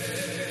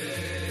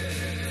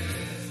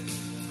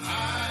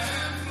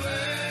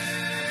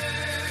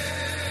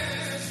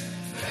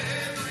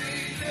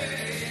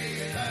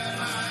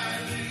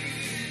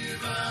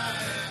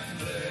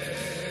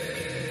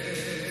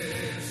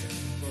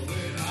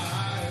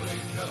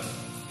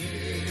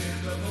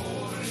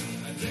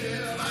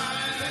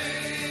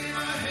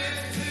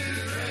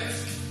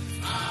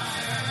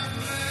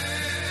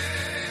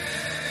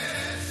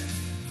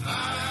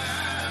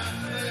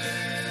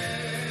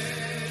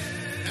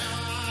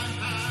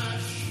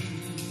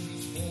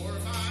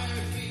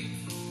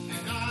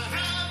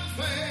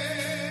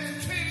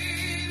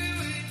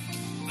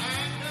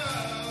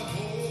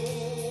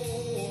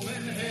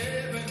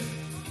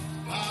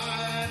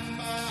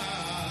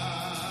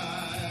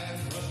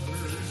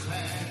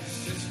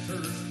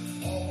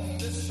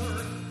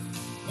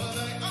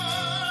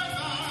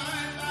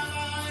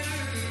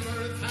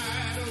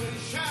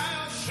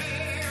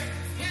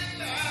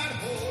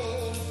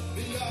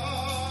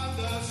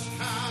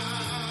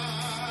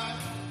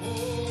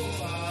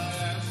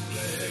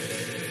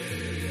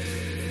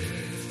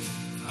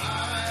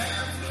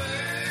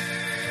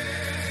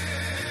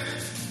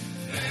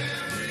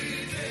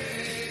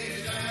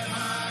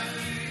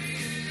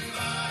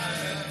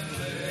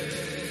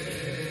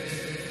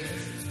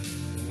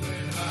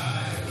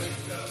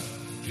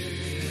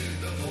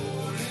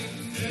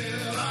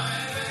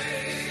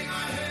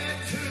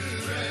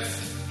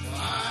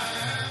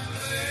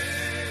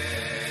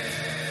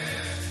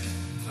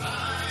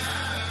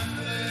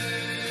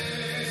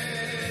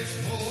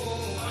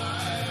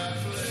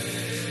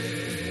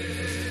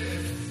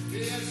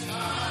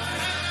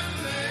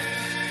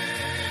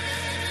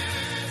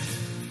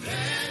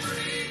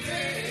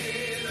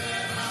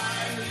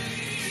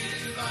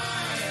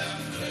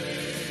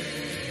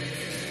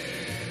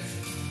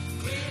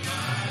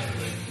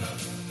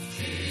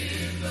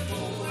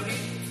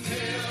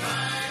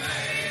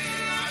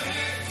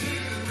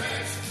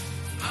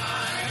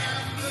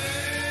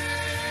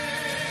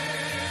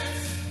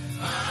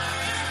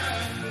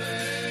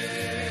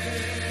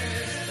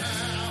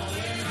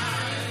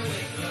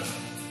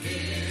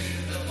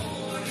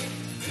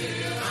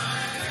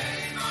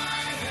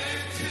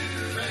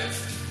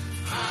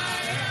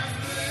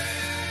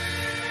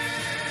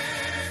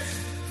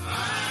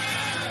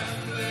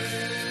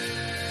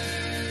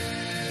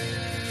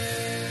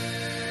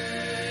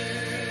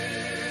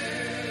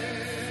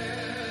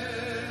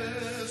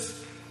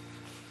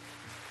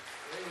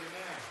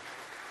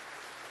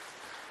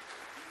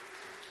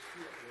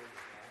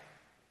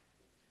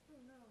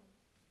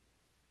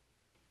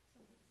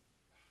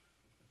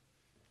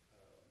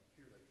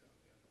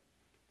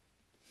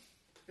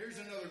Here's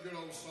another good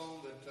old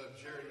song that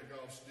Jerry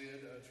McGoss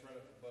did. It's right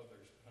up above there,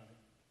 honey.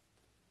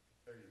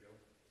 There you go.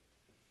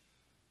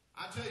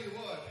 I tell you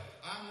what,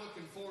 I'm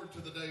looking forward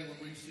to the day when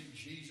we see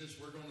Jesus.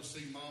 We're going to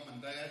see mom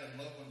and dad and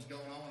loved ones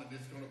going on, and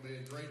it's going to be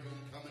a great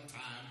homecoming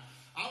time.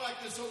 I like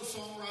this old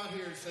song right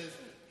here. It says,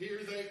 "Here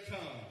they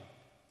come."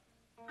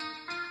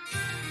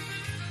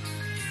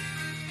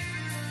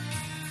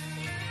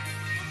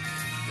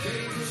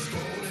 David's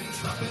golden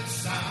trumpet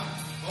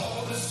sound,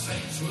 all the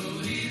saints will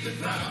leave the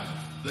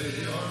ground. They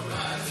are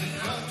rising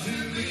up to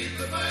meet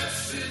the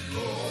blessed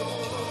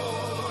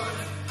Lord.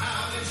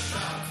 How they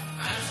shout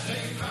as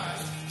they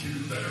rise to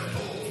their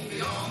home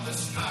beyond the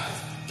skies.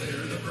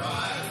 They're the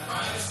bride of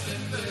Christ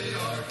and they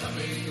are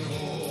coming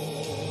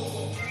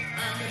home.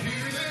 And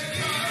here they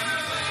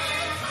come,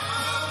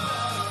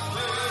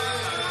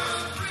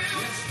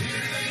 yes,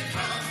 here they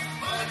come,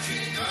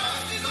 marching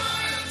up the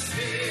Zion's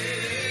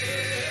hill.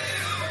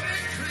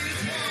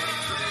 Victory's won,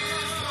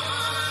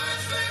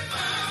 they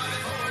bow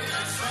before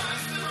their Son.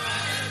 The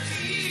Lamb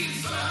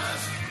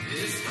Jesus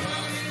is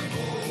coming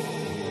home.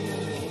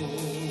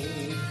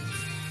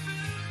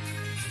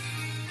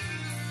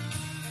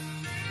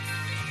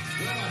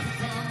 Well, here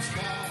comes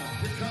Bob,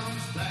 here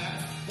comes Dad,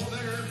 for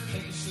their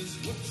faces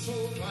look so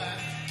glad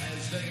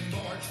as they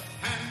march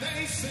and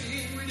they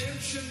sing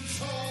redemption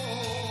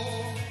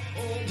song.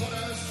 Oh, what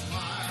a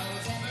smile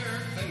is on their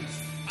face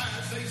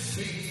as they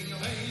sing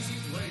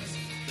Amazing Grace.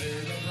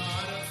 They're the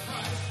bride of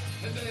Christ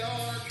and they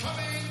are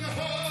coming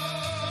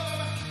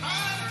home.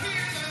 And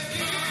here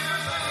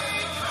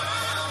they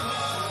come,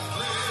 what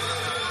a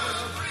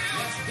thrill.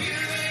 Yes,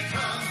 here they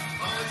come,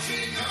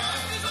 marching up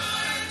the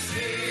Zion's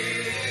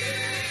hill.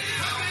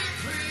 How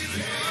victory's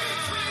won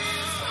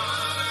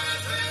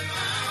as they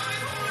bow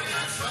before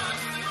their Son.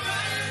 The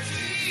Lamb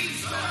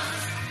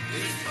Jesus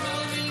is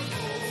coming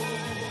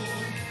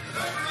home.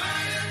 The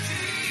Lamb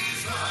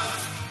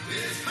Jesus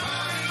is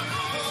coming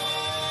home.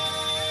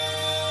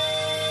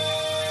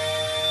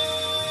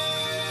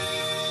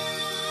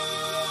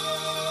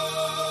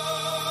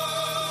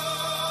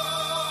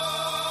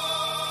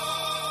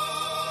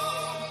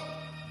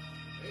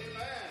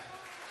 Amen.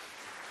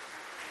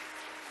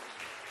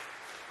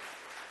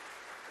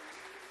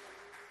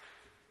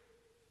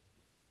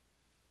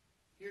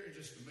 Here in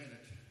just a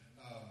minute,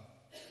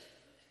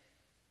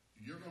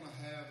 you're going to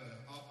have an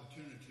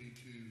opportunity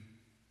to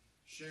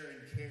share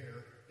and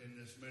care in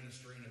this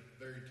ministry in a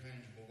very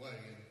tangible way.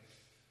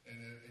 And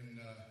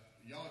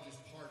y'all just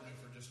pardon me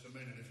for just a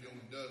minute if you'll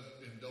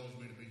indulge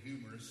me to be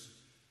humorous,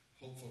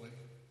 hopefully.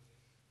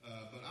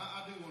 But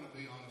I do want to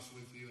be honest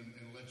with you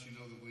and let you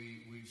know that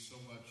we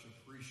so much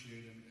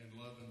appreciate and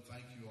love and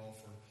thank you all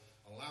for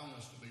allowing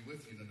us to be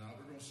with you tonight.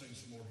 We're going to sing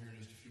some more here in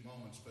just a few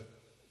moments. But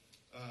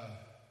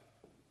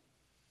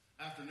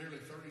after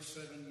nearly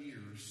 37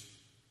 years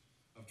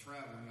of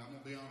traveling, I'm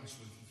going to be honest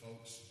with you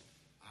folks,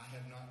 I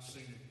have not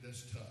seen it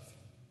this tough.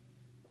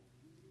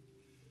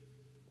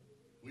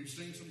 We've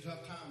seen some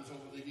tough times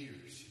over the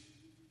years.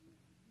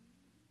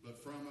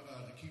 But from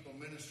to keep a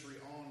ministry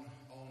on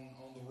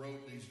the road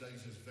these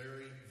days is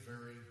very,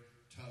 very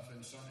tough.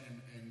 And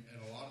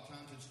a lot of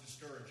times it's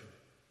discouraging.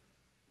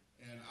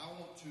 And I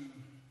want to,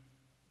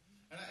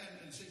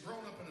 and see,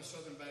 growing up in a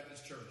Southern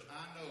Baptist church,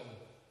 I know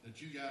that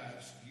you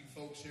guys, you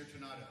folks here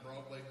tonight at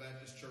Broadway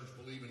Baptist Church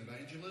believe in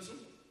evangelism.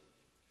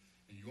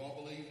 And you all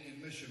believe in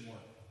mission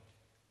work.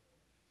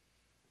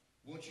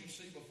 What you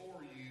see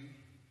before you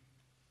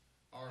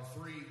are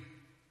three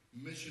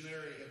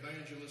missionary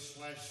evangelists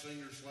 /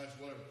 singers /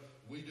 whatever.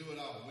 We do it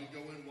all. We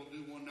go in, we'll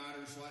do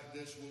one-nighters like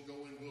this. We'll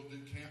go in, we'll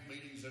do camp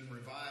meetings and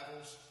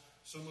revivals.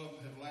 Some of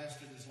them have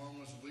lasted as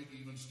long as a week,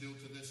 even still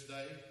to this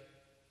day.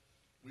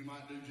 We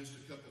might do just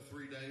a couple,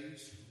 3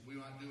 days. We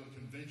might do a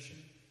convention.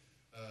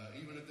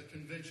 Even at the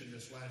convention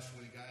this last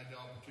week, I had the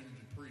opportunity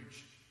to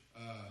preach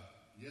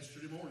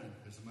yesterday morning,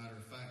 as a matter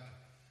of fact.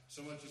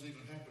 So much has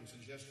even happened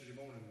since yesterday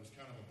morning. It was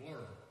kind of a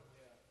blur.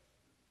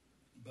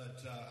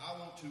 But I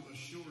want to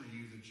assure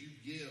you that you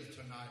give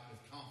tonight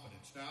with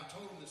confidence. Now, I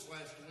told them this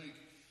last week.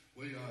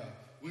 We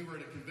were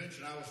at a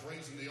convention. I was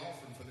raising the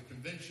offering for the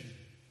convention.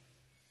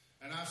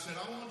 And I said,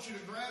 I want you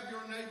to grab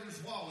your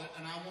neighbor's wallet,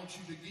 and I want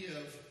you to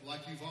give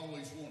like you've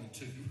always wanted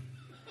to.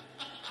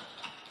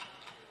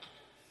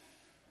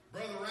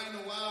 Brother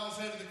Randall Wiles,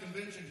 head of the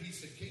convention, he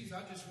said, Keith,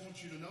 I just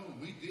want you to know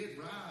we did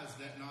rise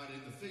that night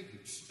in the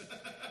figures.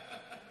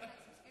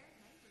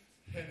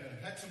 And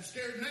had some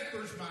scared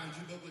neighbors, mind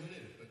you, but we did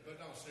it. But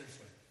no,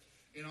 seriously.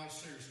 In all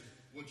seriousness,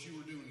 what you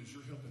were doing is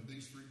you're helping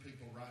these three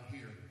people right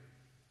here.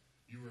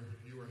 You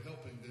were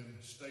helping them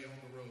stay on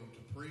the road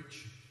to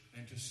preach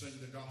and to sing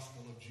the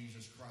gospel of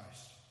Jesus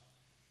Christ.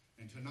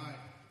 And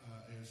tonight,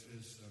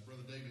 as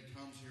Brother David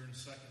comes here in a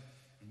second,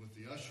 and with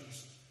the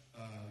ushers,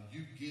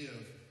 you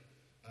give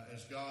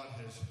as God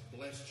has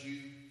blessed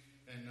you.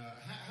 And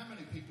how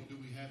many people do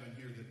we have in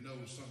here that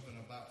know something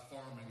about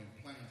farming and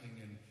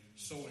planting and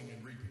sowing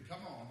and reaping?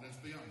 Come on, let's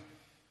be honest.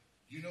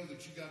 You know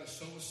that you got to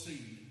sow a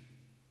seed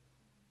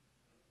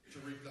to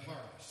reap the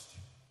harvest.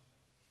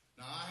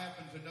 Now, I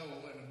happen to know,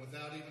 and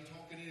without even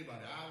talking to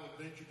anybody, I would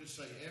venture to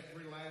say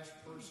every last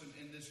person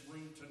in this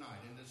room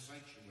tonight, in this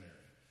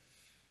sanctuary,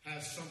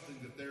 has something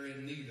that they're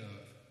in need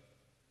of.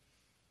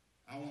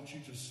 I want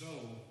you to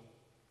sow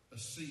a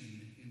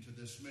seed into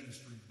this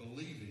ministry,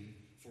 believing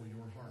for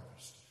your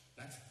harvest.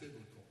 That's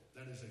biblical.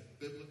 That is a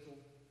biblical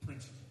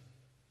principle.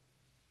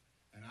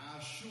 And I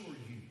assure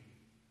you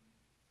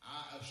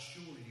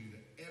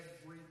that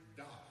every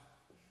dollar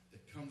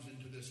that comes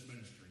into this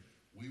ministry,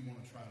 we want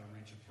to try to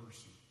reach a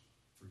person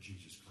for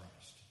Jesus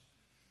Christ.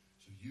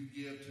 So you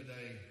give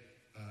today,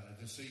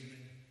 this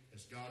evening,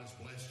 as God has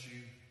blessed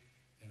you,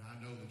 and I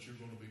know that you're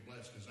going to be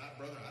blessed, because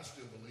brother, I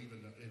still believe in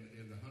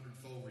the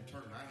hundredfold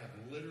return. I have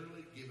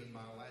literally given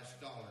my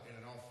last dollar in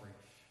an offering,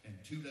 and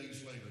 2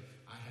 days later,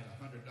 I had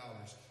 $100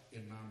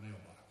 in my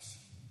mailbox.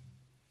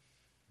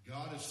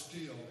 God is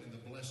still in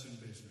the blessing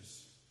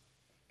business,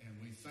 and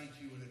we thank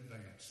you in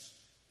advance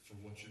for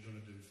what you're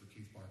going to do for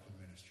Keith Barkley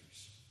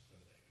Ministries.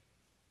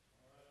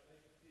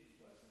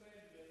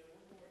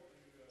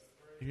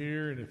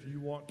 Here, and if you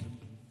want to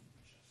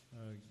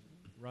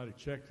write a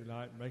check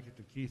tonight, make it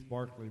to Keith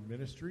Barkley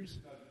Ministries.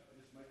 No,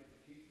 just make it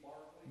to Keith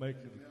Barkley. Make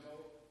and it a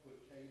memo,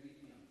 put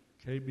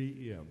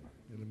KBM. KBM.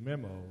 In a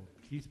memo,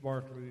 Keith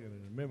Barkley, and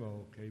in a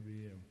memo,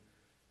 KBM.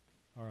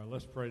 All right,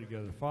 let's pray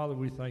together. Father,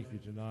 we thank you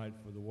tonight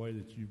for the way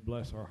that you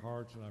bless our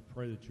hearts, and I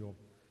pray that you'll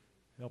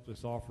help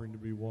this offering to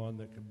be one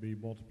that can be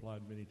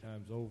multiplied many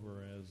times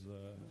over as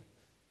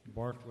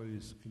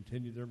Barclays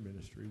continue their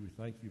ministry. We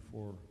thank you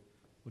for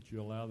what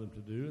you allow them to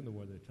do and the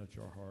way they touch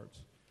our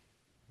hearts.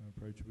 I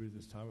pray that you be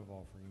this time of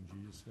offering in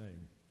Jesus'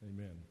 name.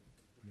 Amen.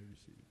 You may be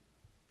seated.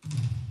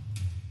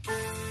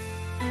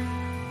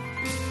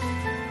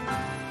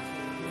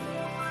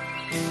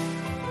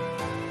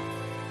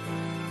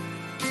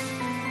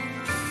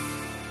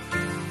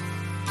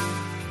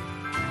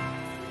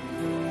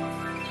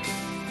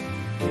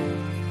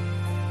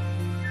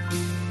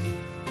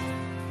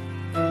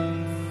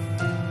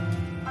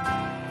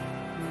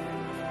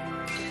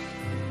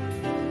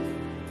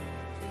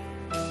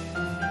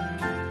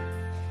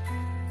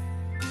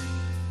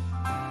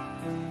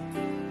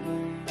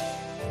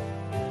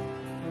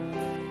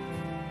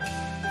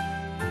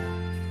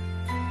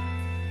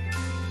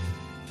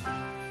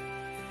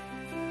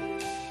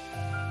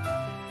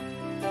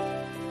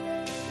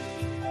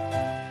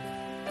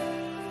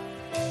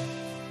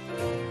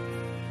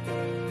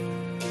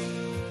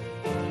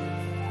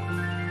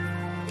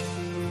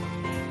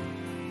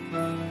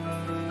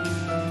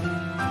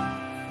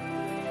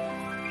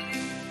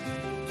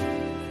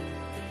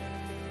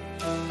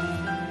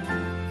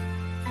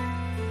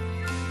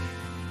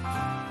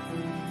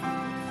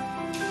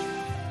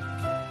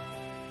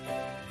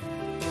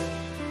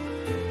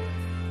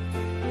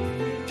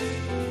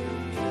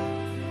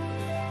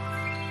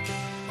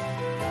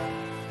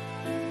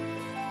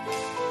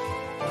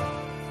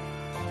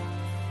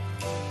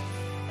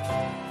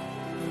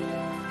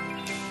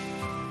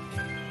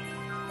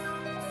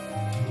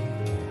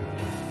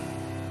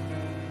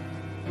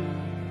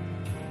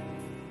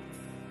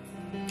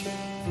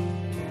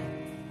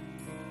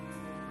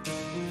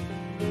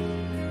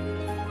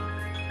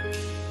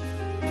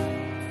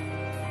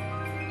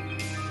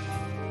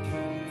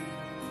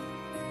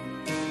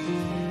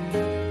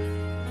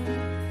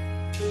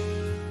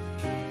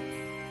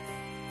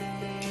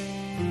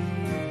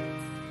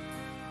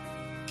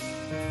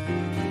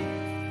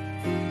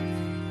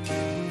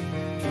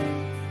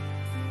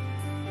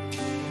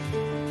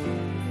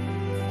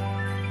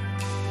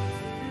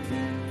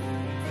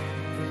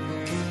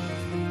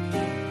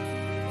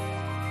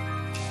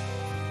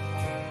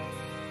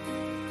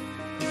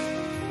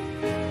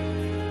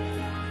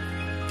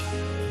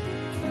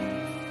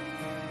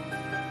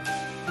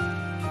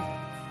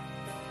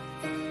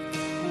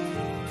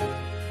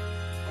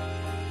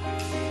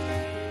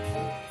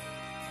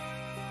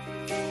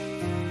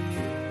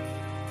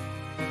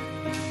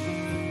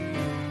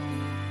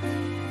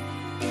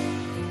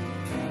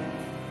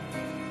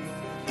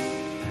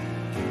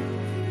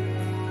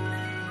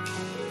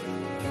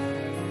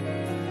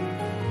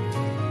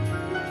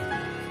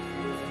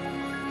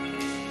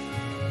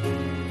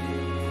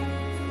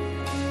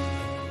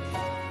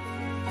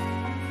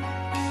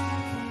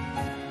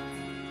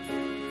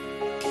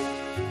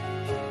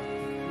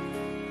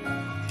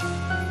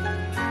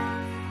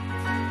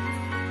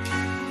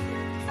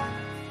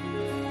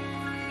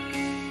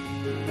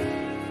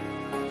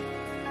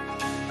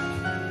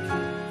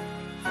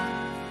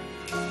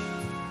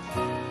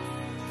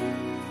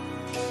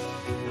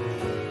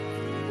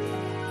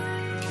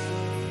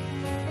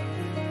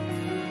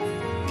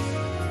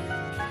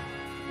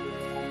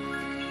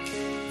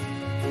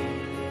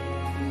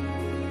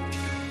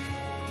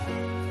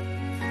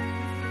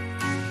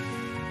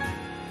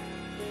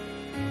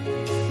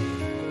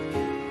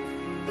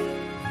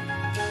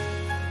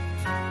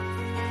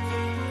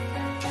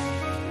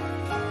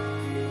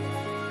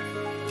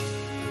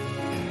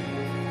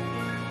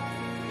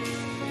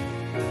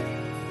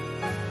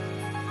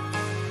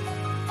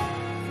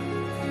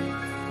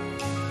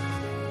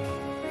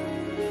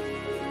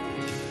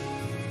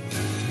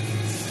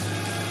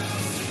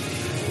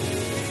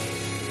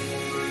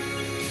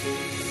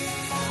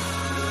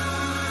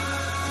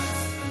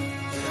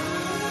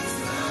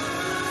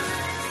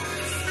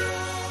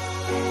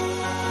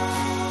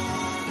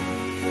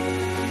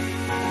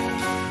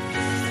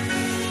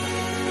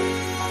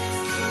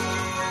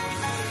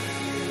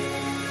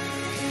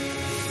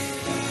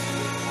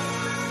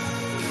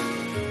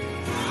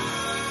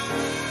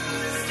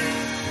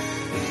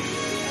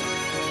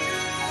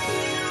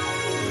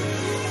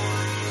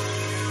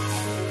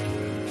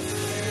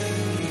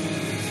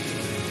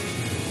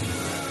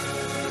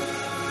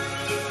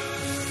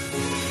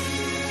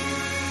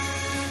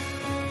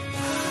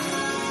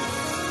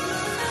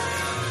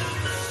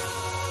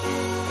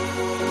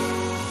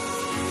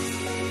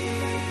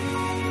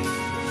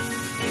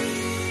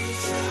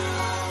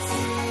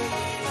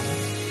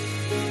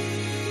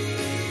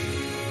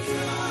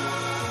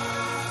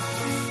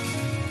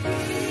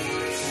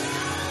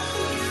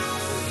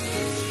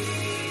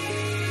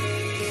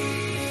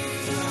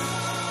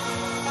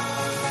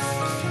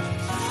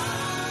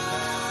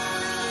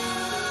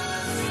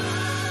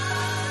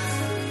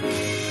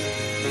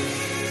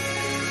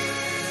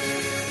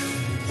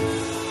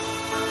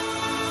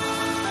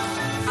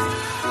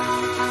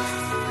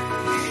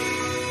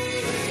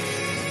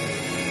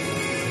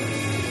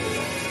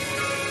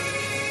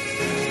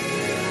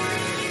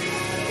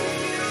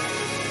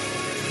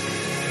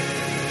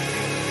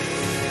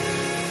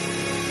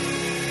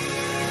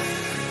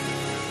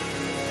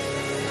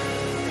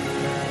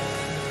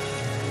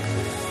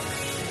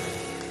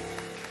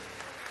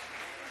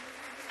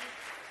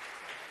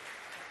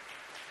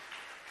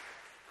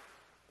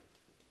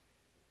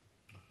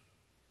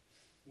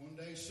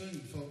 day soon,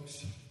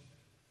 folks,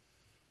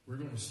 we're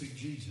going to see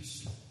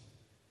Jesus.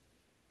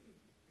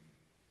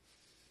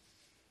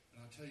 And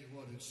I tell you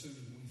what, it's sooner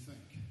than we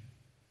think.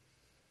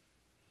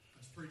 I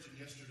was preaching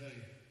yesterday,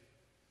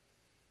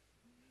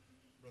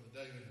 Brother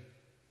David.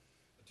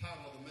 The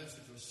title of the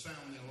message was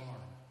Sound the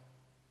Alarm.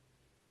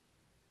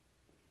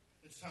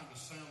 It's time to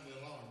sound the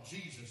alarm.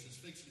 Jesus is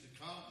fixing to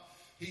come.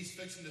 He's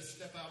fixing to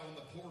step out on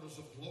the portals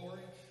of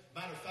glory.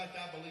 Matter of fact,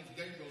 I believe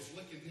Gabriel's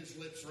licking his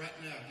lips right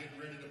now, getting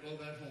ready to blow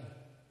that horn.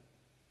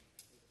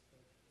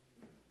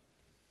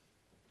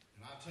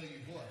 And I'll tell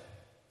you what,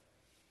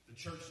 the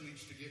church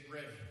needs to get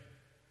ready.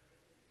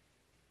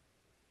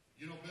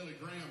 You know, Billy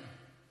Graham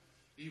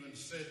even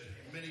said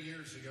many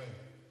years ago,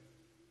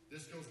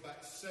 this goes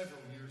back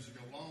several years ago,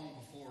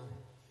 long before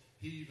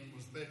he even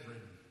was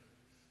bedridden,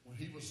 when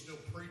he was still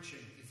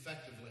preaching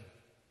effectively.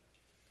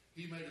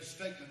 He made a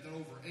statement that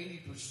over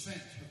 80%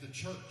 of the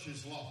church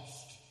is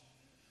lost.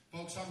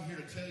 Folks, I'm here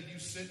to tell you,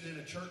 sitting in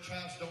a church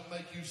house don't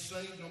make you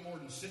saved no more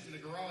than sitting in a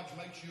garage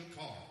makes you a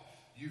car.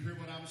 You hear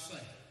what I'm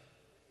saying?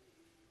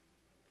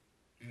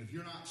 And if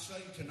you're not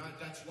saved tonight,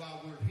 that's why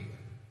we're here.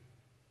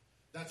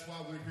 That's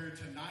why we're here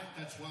tonight.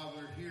 That's why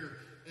we're here.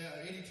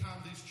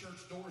 Anytime these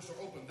church doors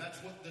are open,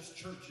 that's what this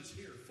church is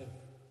here for.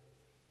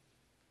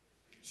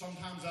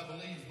 Sometimes I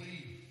believe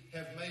we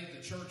have made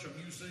the church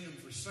a museum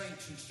for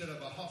saints instead of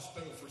a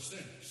hospital for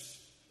sinners.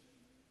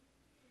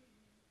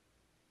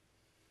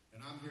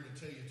 And I'm here to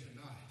tell you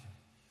tonight,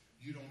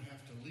 you don't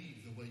have to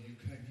leave the way you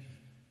came in.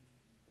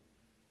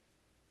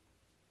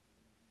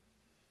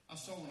 I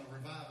saw in a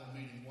revival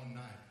meeting one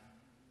night,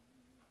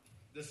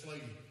 this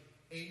lady,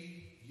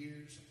 80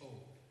 years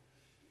old,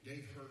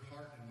 gave her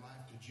heart and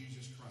life to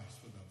Jesus Christ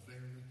for the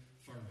very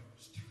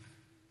first time.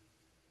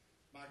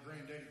 My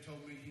granddaddy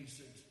told me, he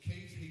said,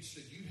 Keith, he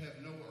said, you have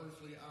no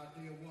earthly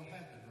idea what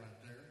happened right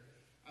there.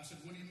 I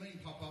said, what do you mean,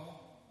 Papa?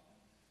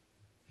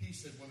 He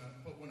said,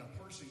 when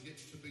a person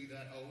gets to be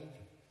that old,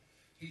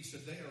 he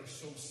said, they are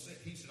so sick.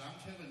 He said, I'm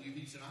telling you,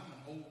 he said, I'm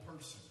an old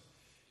person.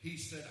 He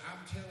said,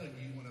 I'm telling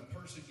you, when a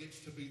person gets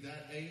to be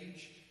that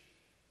age,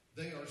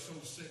 they are so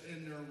set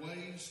in their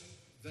ways,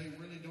 they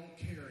really don't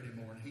care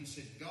anymore. And he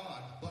said,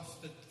 God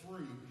busted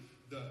through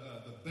the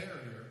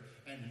barrier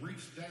and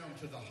reached down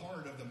to the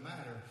heart of the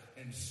matter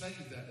and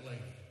saved that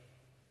lady.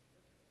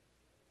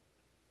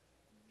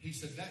 He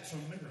said, that's a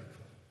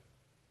miracle.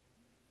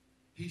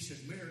 He said,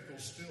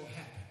 miracles still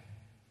happen.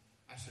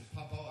 I said,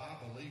 Papa,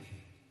 I believe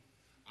you.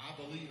 I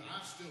believe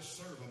I still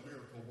serve a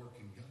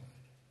miracle-working God.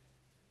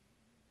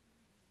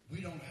 We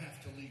don't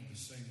have to leave the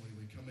same way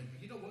we come in.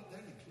 You know what?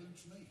 That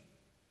includes me.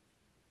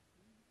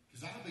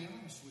 Because I'll be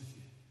honest with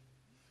you.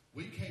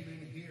 We came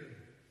in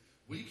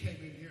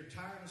here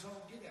tired as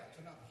all get out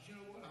tonight. But you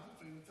know what? I'm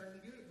feeling fairly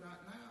good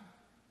right now.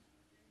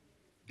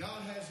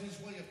 God has his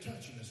way of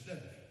touching us,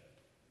 doesn't he?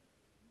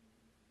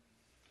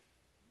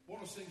 I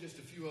want to sing just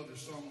a few other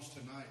songs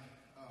tonight.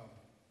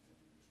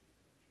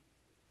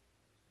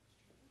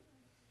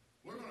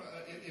 We're going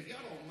to, if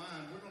y'all don't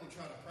mind, we're going to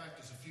try to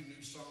practice a few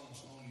new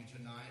songs on you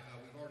tonight.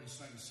 We've already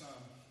sang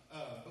some.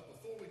 But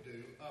before we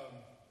do,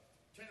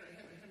 Tanner,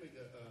 hand me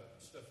the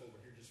stuff over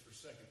here just for a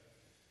second.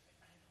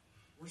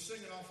 We're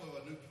singing off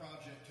of a new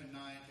project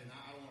tonight, and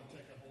I don't want to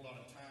take a whole lot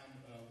of time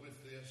with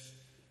this.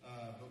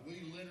 But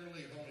we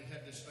literally have only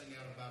had this thing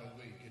out about a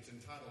week. It's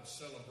entitled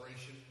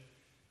Celebration.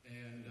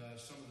 And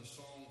some of the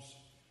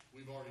songs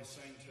we've already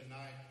sang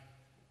tonight.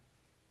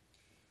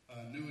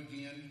 New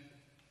Again.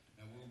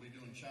 And we'll be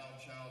doing Child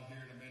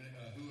here in a minute.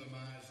 Who Am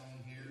I is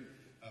on here.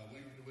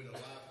 We did a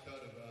live cut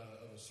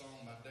of a song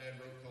my dad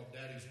wrote called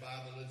Daddy's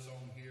Bible. It's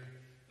on here.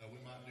 We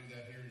might do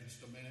that here in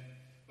just a minute.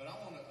 But I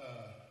want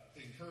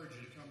to encourage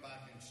you to come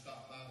back and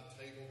stop by the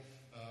table.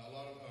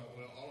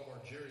 All of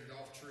our Jerry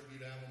Goff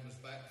tribute album is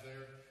back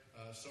there.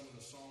 Some of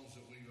the songs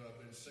that we've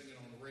been singing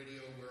on the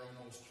radio, We're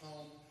Almost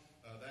Home.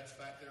 That's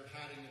back there,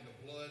 Hiding in the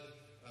Blood,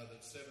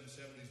 that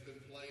 770's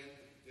been playing.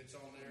 It's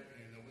on there,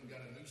 and we've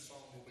got a new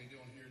song we'll be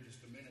doing here in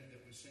just a minute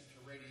that we sent to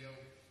radio.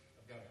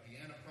 I've got a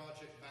piano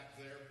project back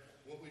there.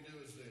 What we do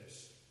is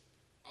this.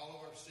 All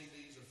of our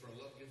CDs are for a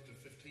love gift of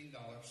 $15,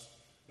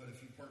 but if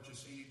you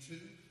purchase any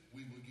two,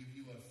 we will give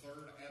you a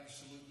third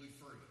absolutely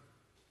free.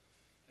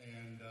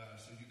 And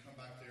so you come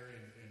back there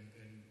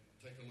and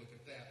take a look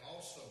at that.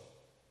 Also,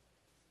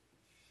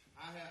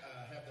 I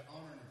have the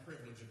honor and the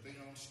privilege of being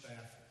on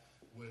staff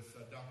with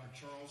Dr.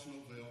 Charles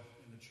Novell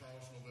in the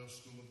Charles Novell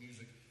School of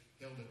Music,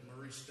 held at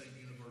Murray State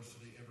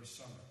University every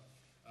summer.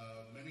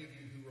 Many of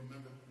you who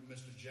remember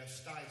Mr. Jeff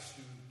Stice,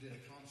 who did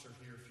a concert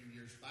here a few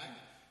years back,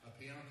 a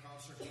piano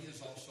concert, he is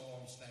also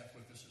on staff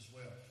with us as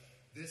well.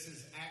 This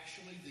is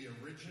actually the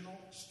original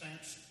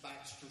Stance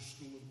Baxter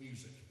School of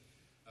Music.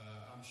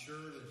 I'm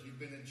sure that you've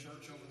been in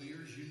church over the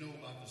years, you know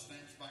about the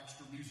Stance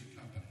Baxter Music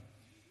Company.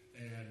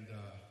 And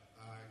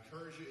I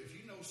encourage you, if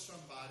you know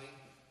somebody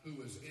who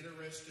is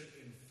interested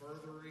in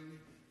furthering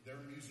their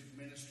music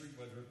ministry,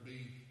 whether it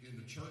be in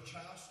the church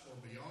house or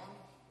beyond,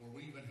 or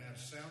we even have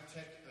sound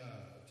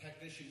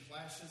technician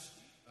classes,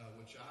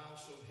 which I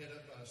also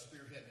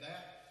spearhead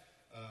that.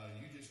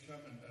 you just come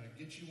and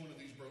get you one of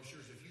these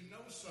brochures. If you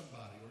know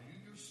somebody or you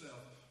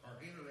yourself are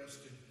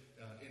interested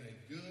in a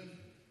good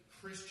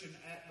Christian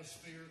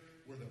atmosphere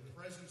where the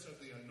presence of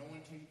the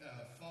anointing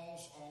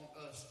falls on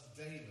us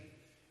daily.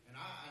 And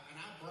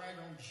I brag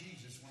on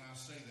Jesus when I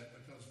say that,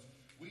 because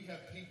we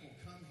have people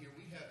come here.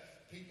 We have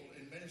people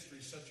in ministry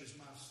such as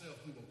myself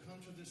who will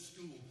come to this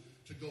school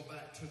to go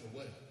back to the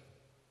well.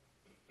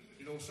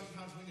 You know,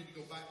 sometimes we need to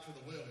go back to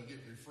the well and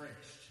get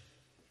refreshed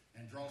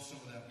and draw some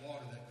of that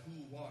water, that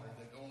cool water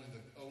that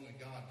only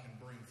God can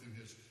bring through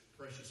His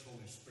precious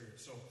Holy Spirit.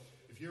 So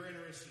if you're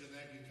interested in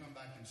that, you come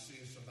back and see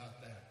us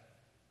about that.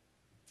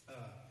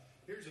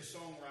 Here's a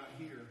song right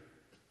here.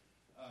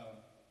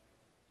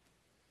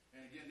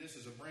 And again, this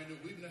is a brand new.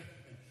 We've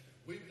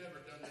never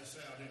done this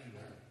out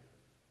anywhere.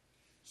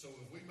 So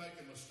if we make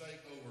a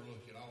mistake,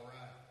 overlook it, all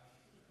right?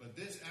 But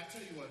this, I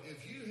tell you what,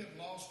 if you have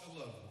lost a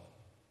loved one,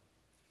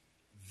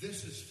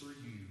 this is for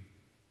you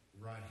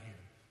right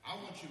here. I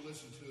want you to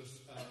listen to a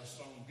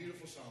song, a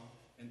beautiful song,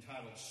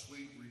 entitled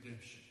Sweet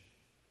Redemption.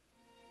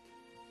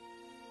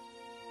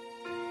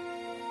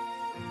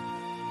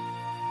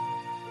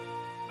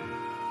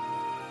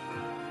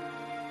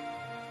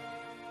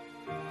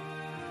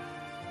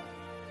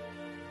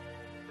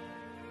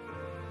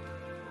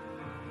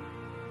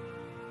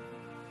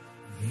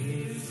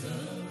 There's a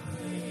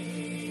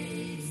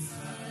place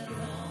I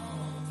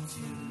long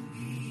to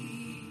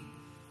be,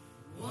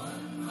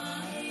 one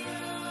my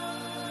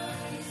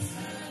eyes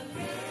have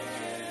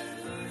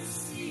never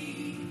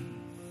seen.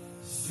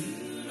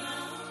 Soon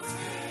I'll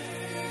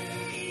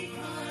take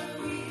my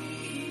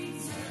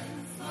wings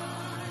and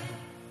fly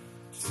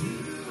to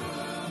a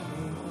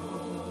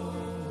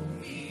home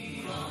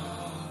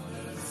beyond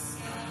the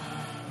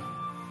sky.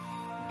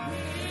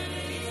 When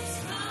it's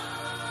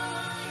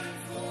time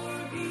for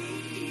me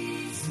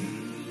to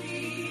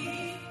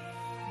leave,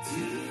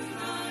 do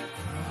not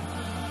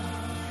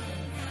cry,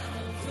 now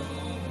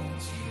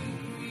don't you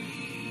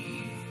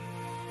grieve,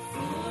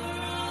 for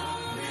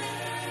I'll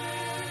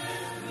never,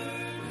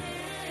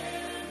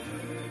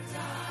 never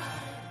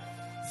die.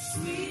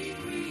 Sweet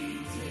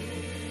redemption's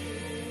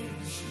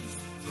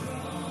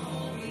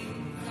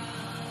drawing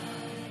nigh.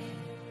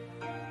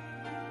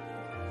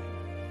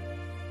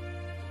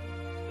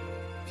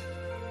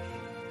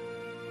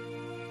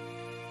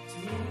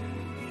 Don't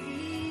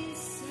be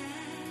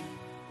sad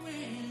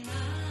when I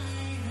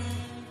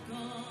have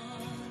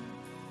gone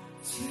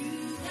to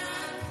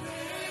that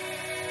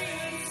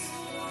place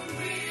for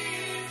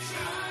which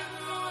I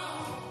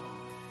long.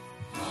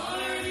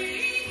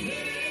 Parting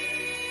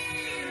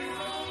here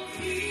won't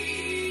be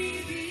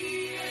the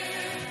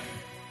end,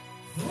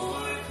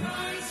 for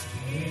Christ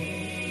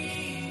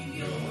came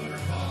your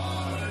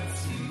heart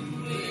to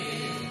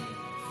win.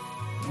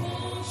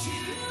 Won't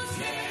you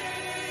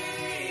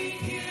take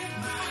Him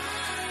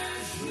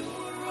as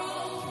your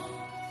own?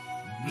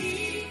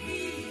 Meet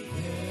me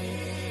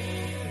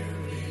there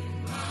in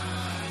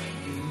my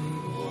new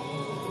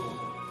home.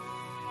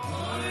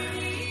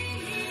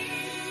 Parting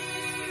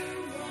here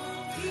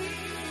won't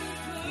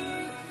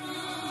ever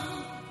come.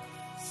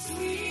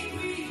 Sweet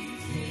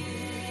redemption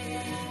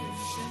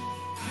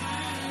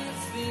has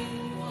been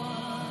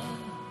won.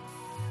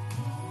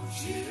 Won't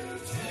you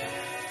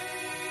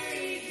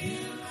take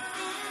Him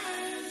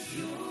as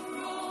your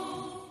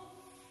own?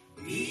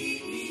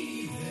 Meet me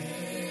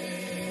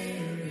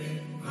there in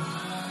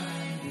my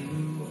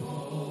new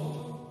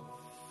home.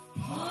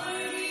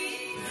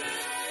 Parting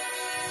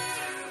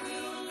there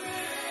will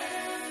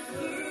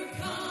never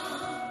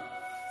come.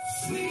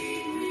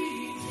 Sweet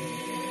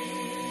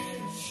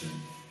redemption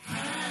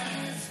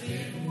has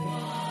been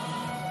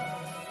won.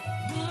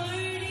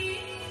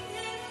 Parting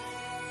there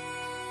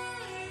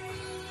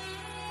will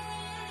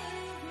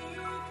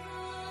never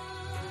come.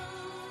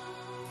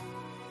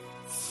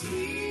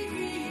 Sweet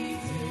redemption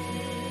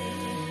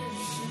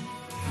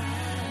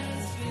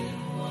has been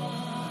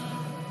won.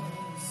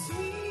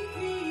 Sweet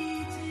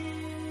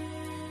redemption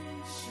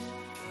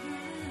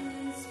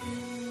has been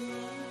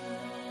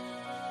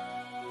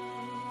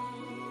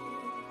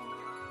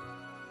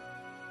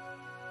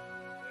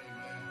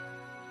Amen.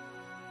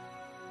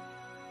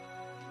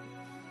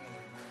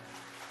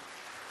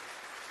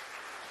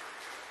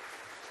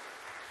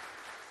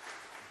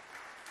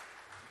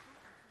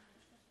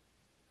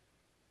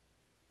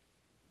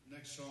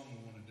 Next song we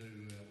want to do,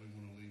 we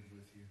want to leave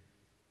with you.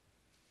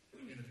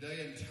 In a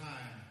day and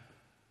time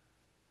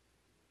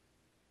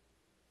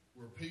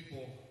where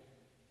people,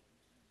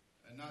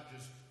 and not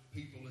just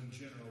people in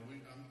general,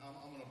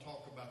 I'm going to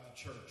talk about the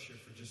church here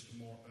for just a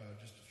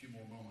few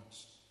more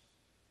moments.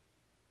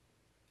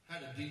 I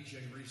had a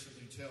DJ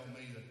recently tell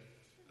me that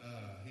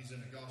he's in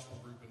a gospel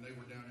group and they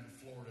were down in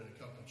Florida at a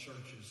couple of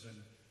churches, and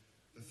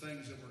the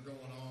things that were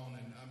going on,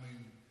 and I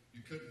mean, you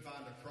couldn't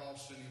find a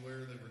cross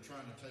anywhere. They were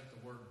trying to take the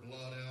word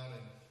blood out,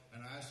 and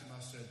I asked him, I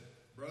said,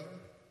 brother,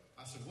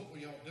 I said, what were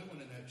y'all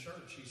doing in that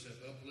church? He said,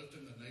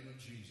 uplifting the name of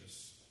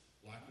Jesus,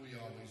 like we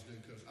always do.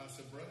 Because I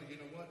said, brother, you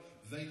know what?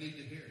 They need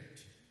to hear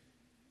it.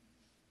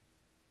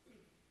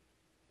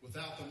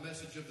 Without the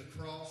message of the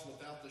cross,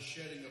 without the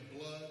shedding of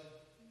blood,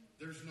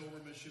 there's no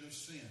remission of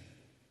sin.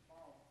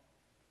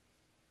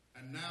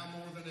 And now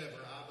more than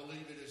ever, I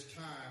believe it is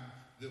time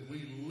that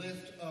we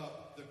lift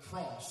up the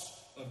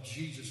cross of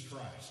Jesus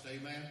Christ.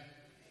 Amen?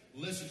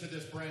 Listen to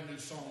this brand new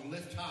song,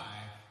 Lift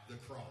High the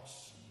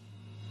Cross.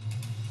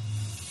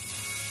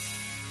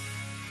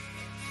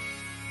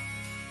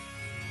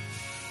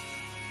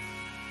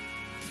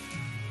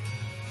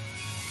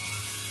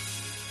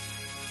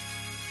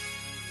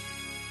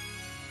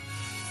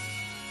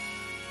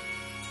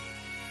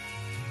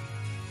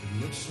 It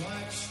looks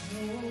like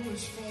snow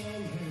is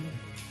falling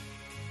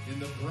in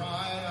the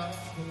bright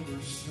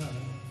October sun.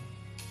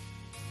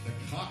 The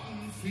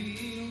cotton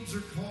fields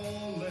are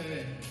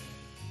calling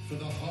for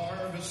the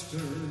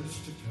harvesters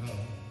to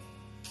come.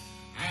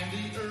 And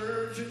the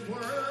urgent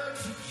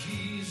words of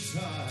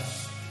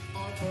Jesus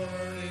are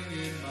burning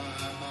in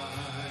my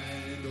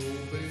mind.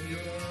 Open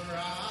your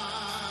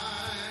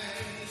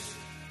eyes,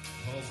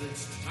 'cause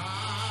it's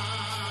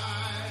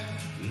time.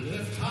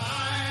 Lift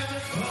high the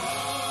cross.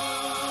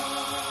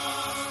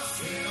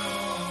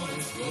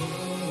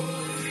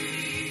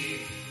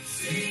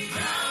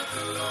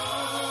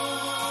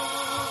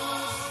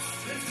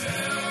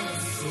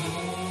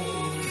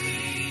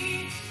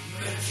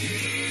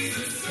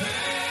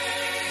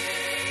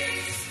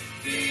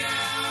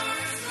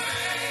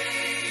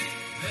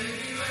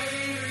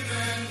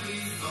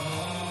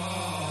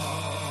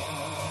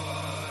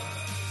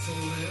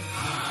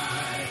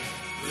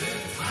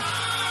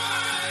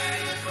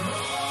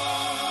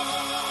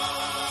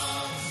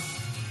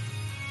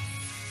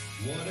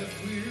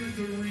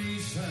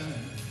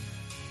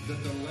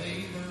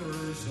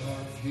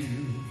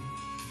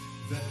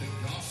 That the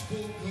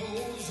gospel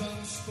goes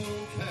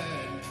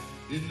unspoken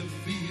in the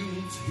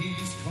fields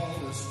he's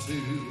called us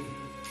to.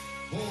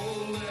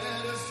 Oh,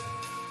 let us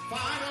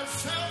find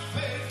ourselves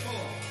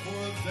faithful,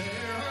 for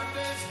there are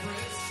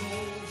desperate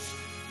souls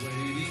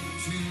waiting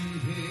to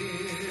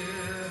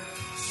hear.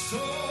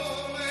 So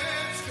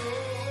let's go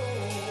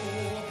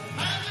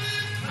and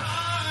lift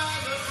high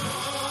the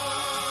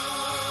cross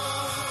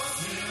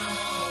in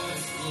all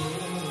its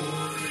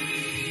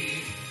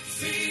glory.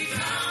 Sing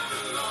down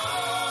the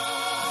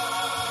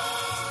lost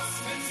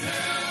and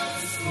tell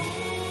the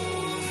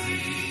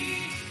story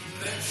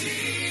that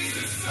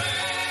Jesus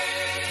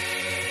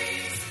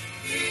saves.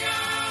 The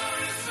hour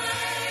is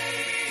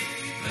late,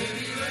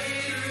 maybe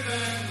later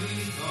than we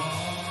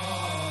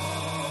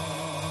thought.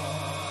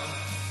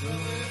 So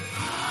lift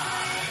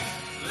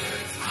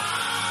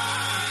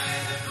high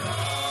the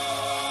cross.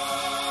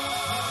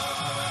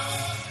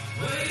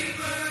 Wave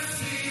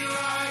mercy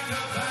like a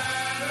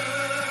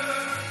banner,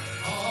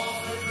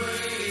 offer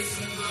grace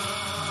and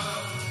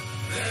love.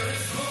 There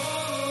is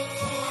hope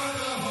for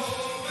the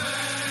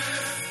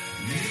hopeless,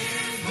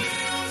 men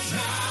will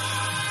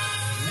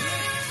shine.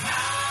 Lift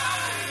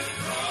high the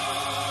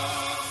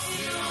cross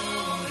in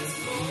all its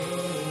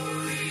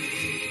glory.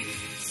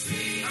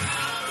 Sing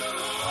out the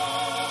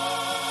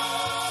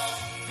lost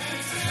and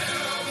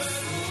tell the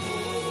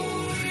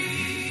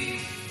story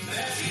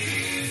that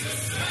Jesus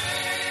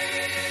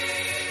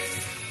saves.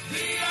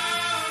 The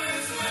hour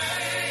is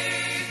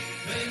late,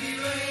 maybe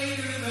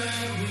later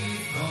than we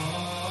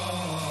thought.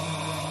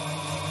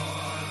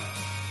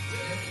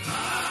 Lift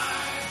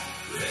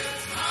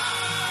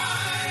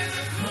high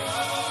the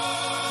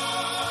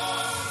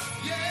cross.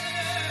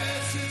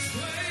 Yes, it's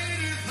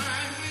later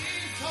than we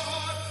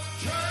thought.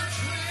 Church,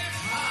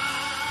 lift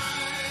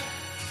high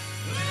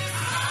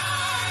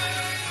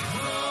the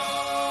cross.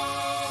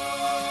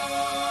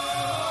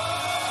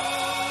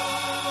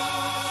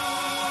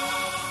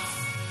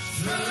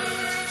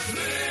 Church,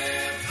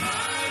 lift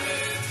high the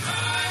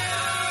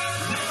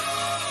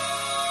cross.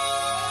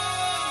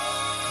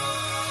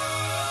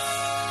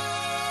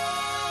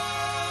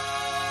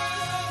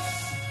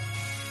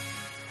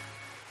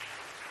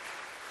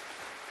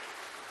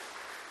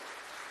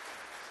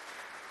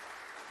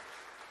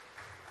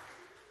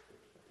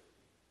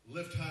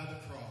 Lift high the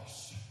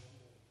cross.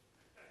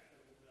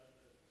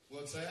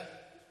 What's that?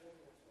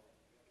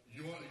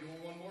 You want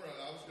one more?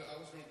 I was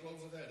going to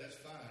close with that. That's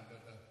fine, but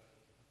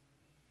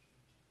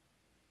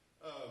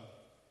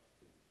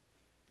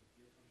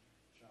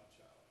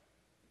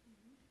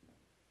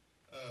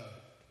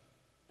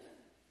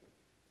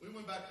we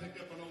went back, picked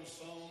up an old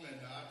song, and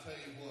I tell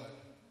you what,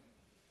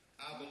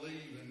 I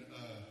believe in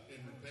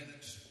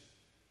repentance.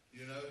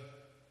 You know,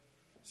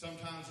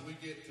 sometimes we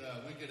get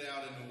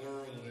out in the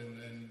world,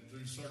 and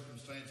through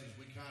circumstances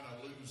we kind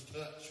of lose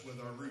touch with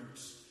our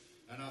roots.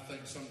 And I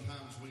think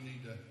sometimes we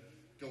need to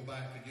go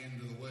back again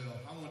to the well.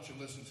 I want you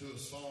to listen to a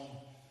song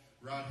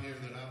right here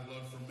that I've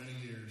loved for many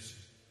years.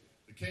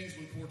 The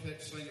Kingsman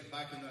Quartet sang it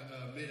back in the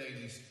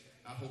mid-'80s.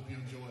 I hope you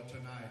enjoy it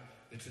tonight.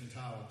 It's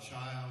entitled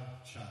Child,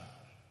 Child.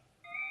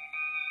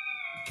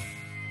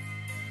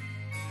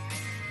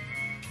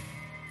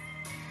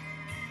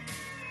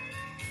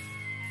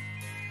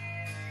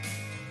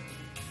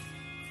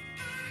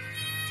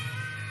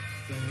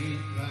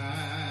 Think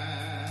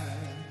back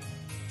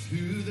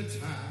to the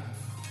time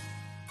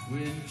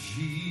when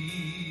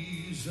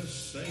Jesus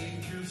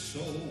saved your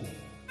soul.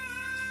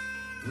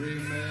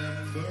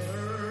 Remember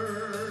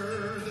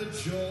the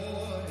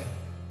joy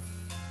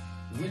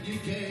when you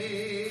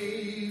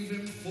gave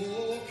him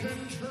full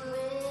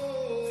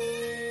control.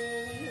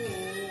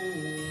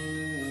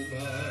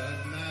 But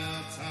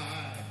now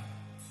time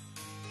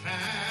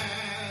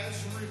has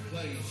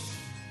replaced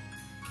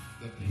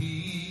the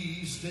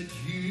peace that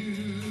you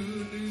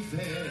knew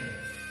then.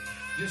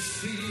 You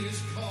see,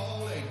 he's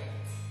calling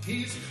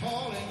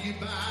you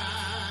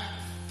back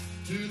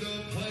to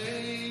the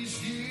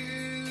place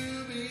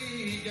you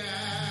began.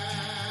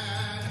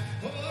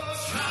 Oh,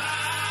 child,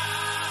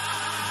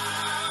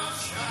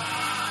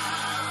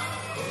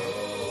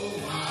 oh,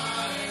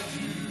 why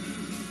do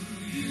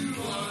you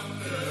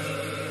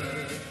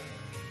wander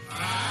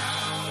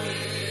out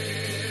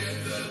in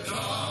the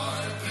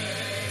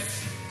darkness,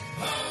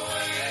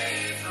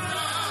 away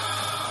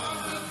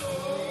from the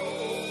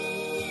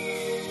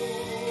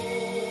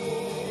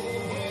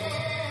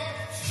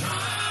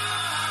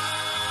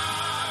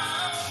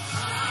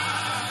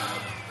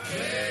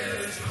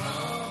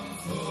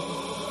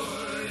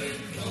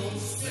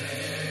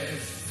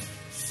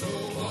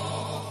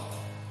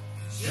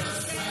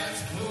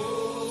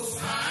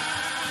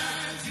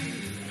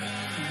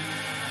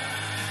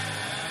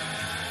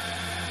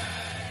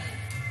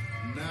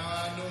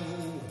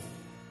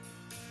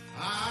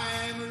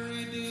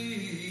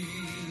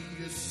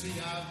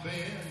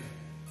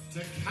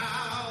to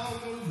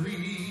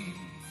Calvary,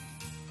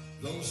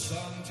 though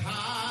sometimes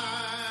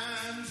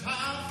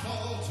I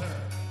falter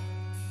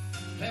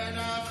and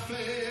I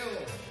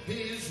fail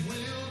his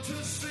will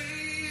to see,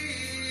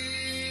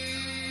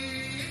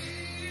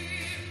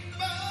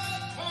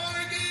 but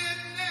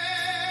forgiveness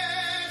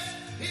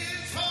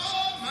is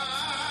all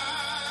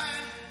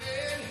mine.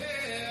 In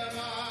him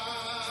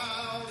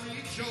I'll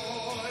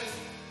rejoice,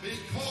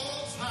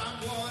 because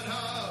I'm one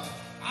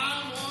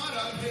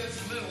of his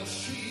little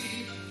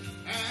sheep,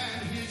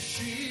 and his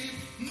sheep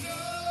know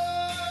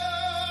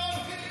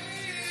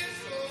his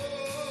voice.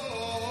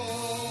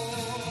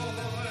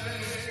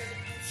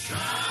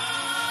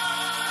 Child,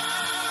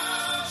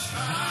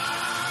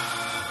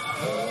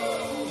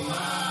 oh,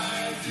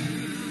 why do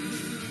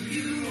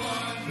you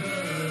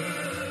wander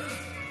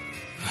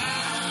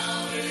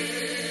out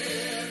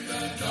in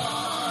the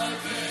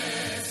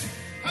darkness,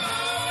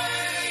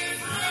 away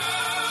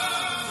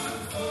from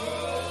the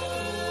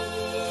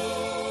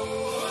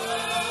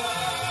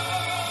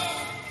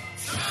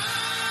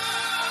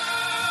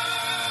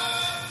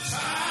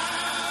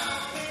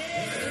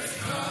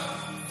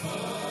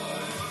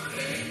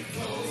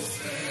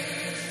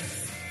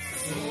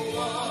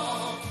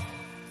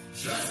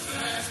just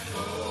as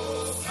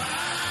close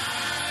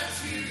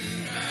as you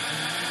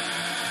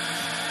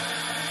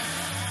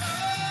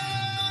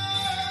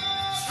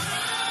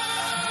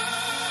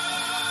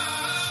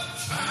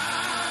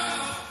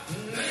child,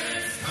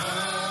 there's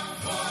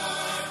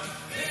comfort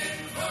in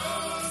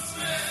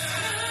closeness.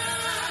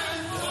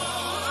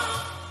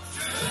 Walk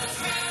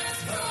just as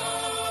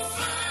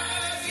close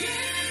as you.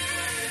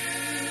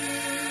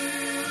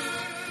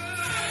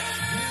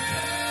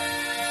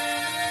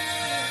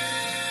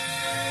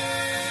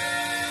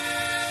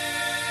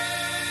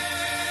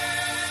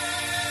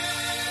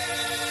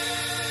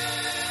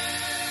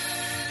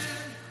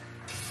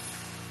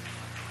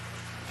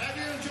 Have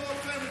you enjoyed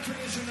family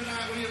tradition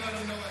tonight? Will you let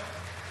them know it?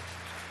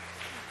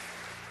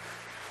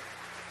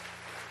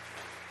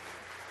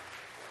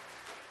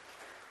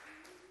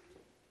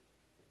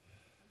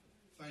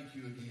 Thank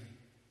you again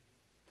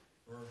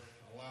for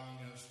allowing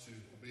us to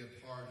be a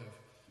part of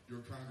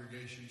your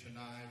congregation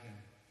tonight,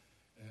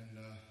 and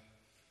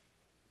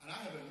I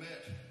haven't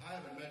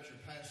met your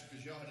pastor,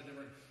 because y'all had a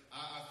different.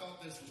 I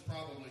thought this was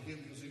probably him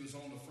because he was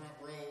on the front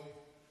row,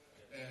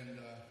 and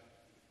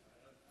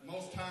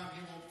most times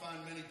you won't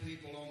find many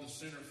people on the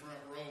center front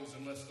rows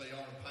unless they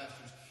are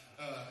pastors.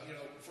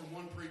 From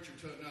one preacher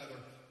to another,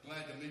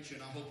 glad to meet you,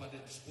 and I hope I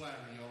didn't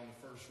splatter you on the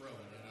first row,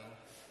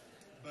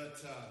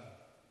 But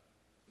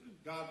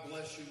God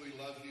bless you. We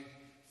love you.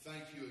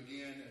 Thank you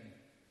again,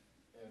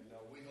 and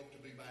we hope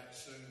to be back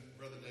soon.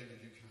 Brother David,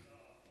 you come.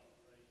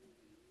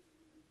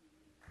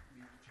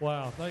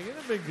 Wow, thank you.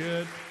 It's been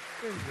good.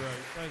 It's been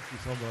great. Thank you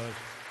so much.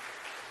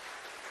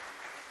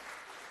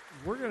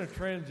 We're going to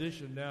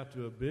transition now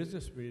to a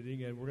business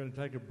meeting, and we're going to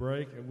take a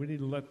break, and we need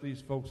to let these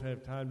folks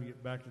have time to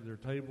get back to their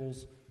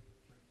tables.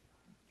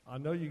 I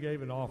know you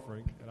gave an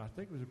offering, and I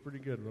think it was a pretty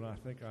good one. I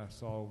think I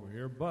saw over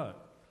here,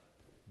 but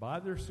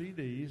buy their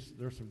CDs.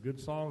 There's some good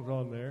songs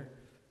on there.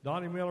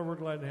 Donnie Miller, we're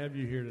glad to have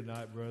you here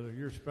tonight, brother.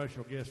 You're a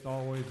special guest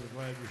always.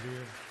 We're glad you're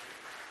here.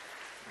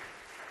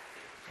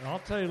 And I'll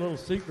tell you a little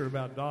secret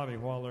about Donnie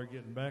while they're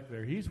getting back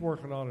there. He's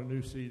working on a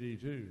new CD,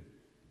 too.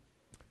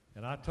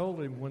 And I told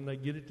him when they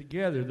get it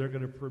together, they're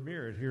going to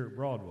premiere it here at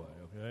Broadway,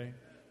 okay?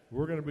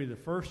 We're going to be the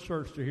first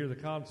church to hear the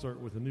concert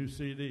with a new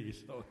CD,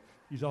 so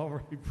he's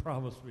already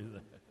promised me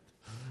that.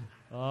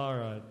 All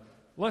right.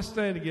 Let's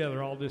stand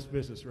together. I'll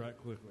dismiss us right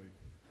quickly.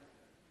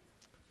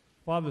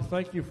 Father,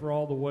 thank you for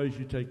all the ways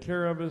you take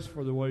care of us,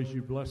 for the ways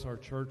you bless our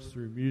church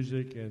through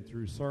music and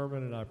through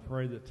sermon, and I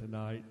pray that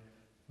tonight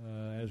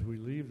as we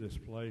leave this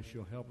place,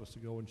 you'll help us to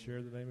go and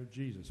share the name of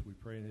Jesus. We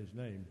pray in his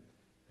name.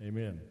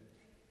 Amen.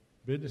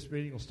 Business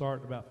meeting will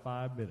start in about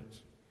 5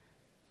 minutes.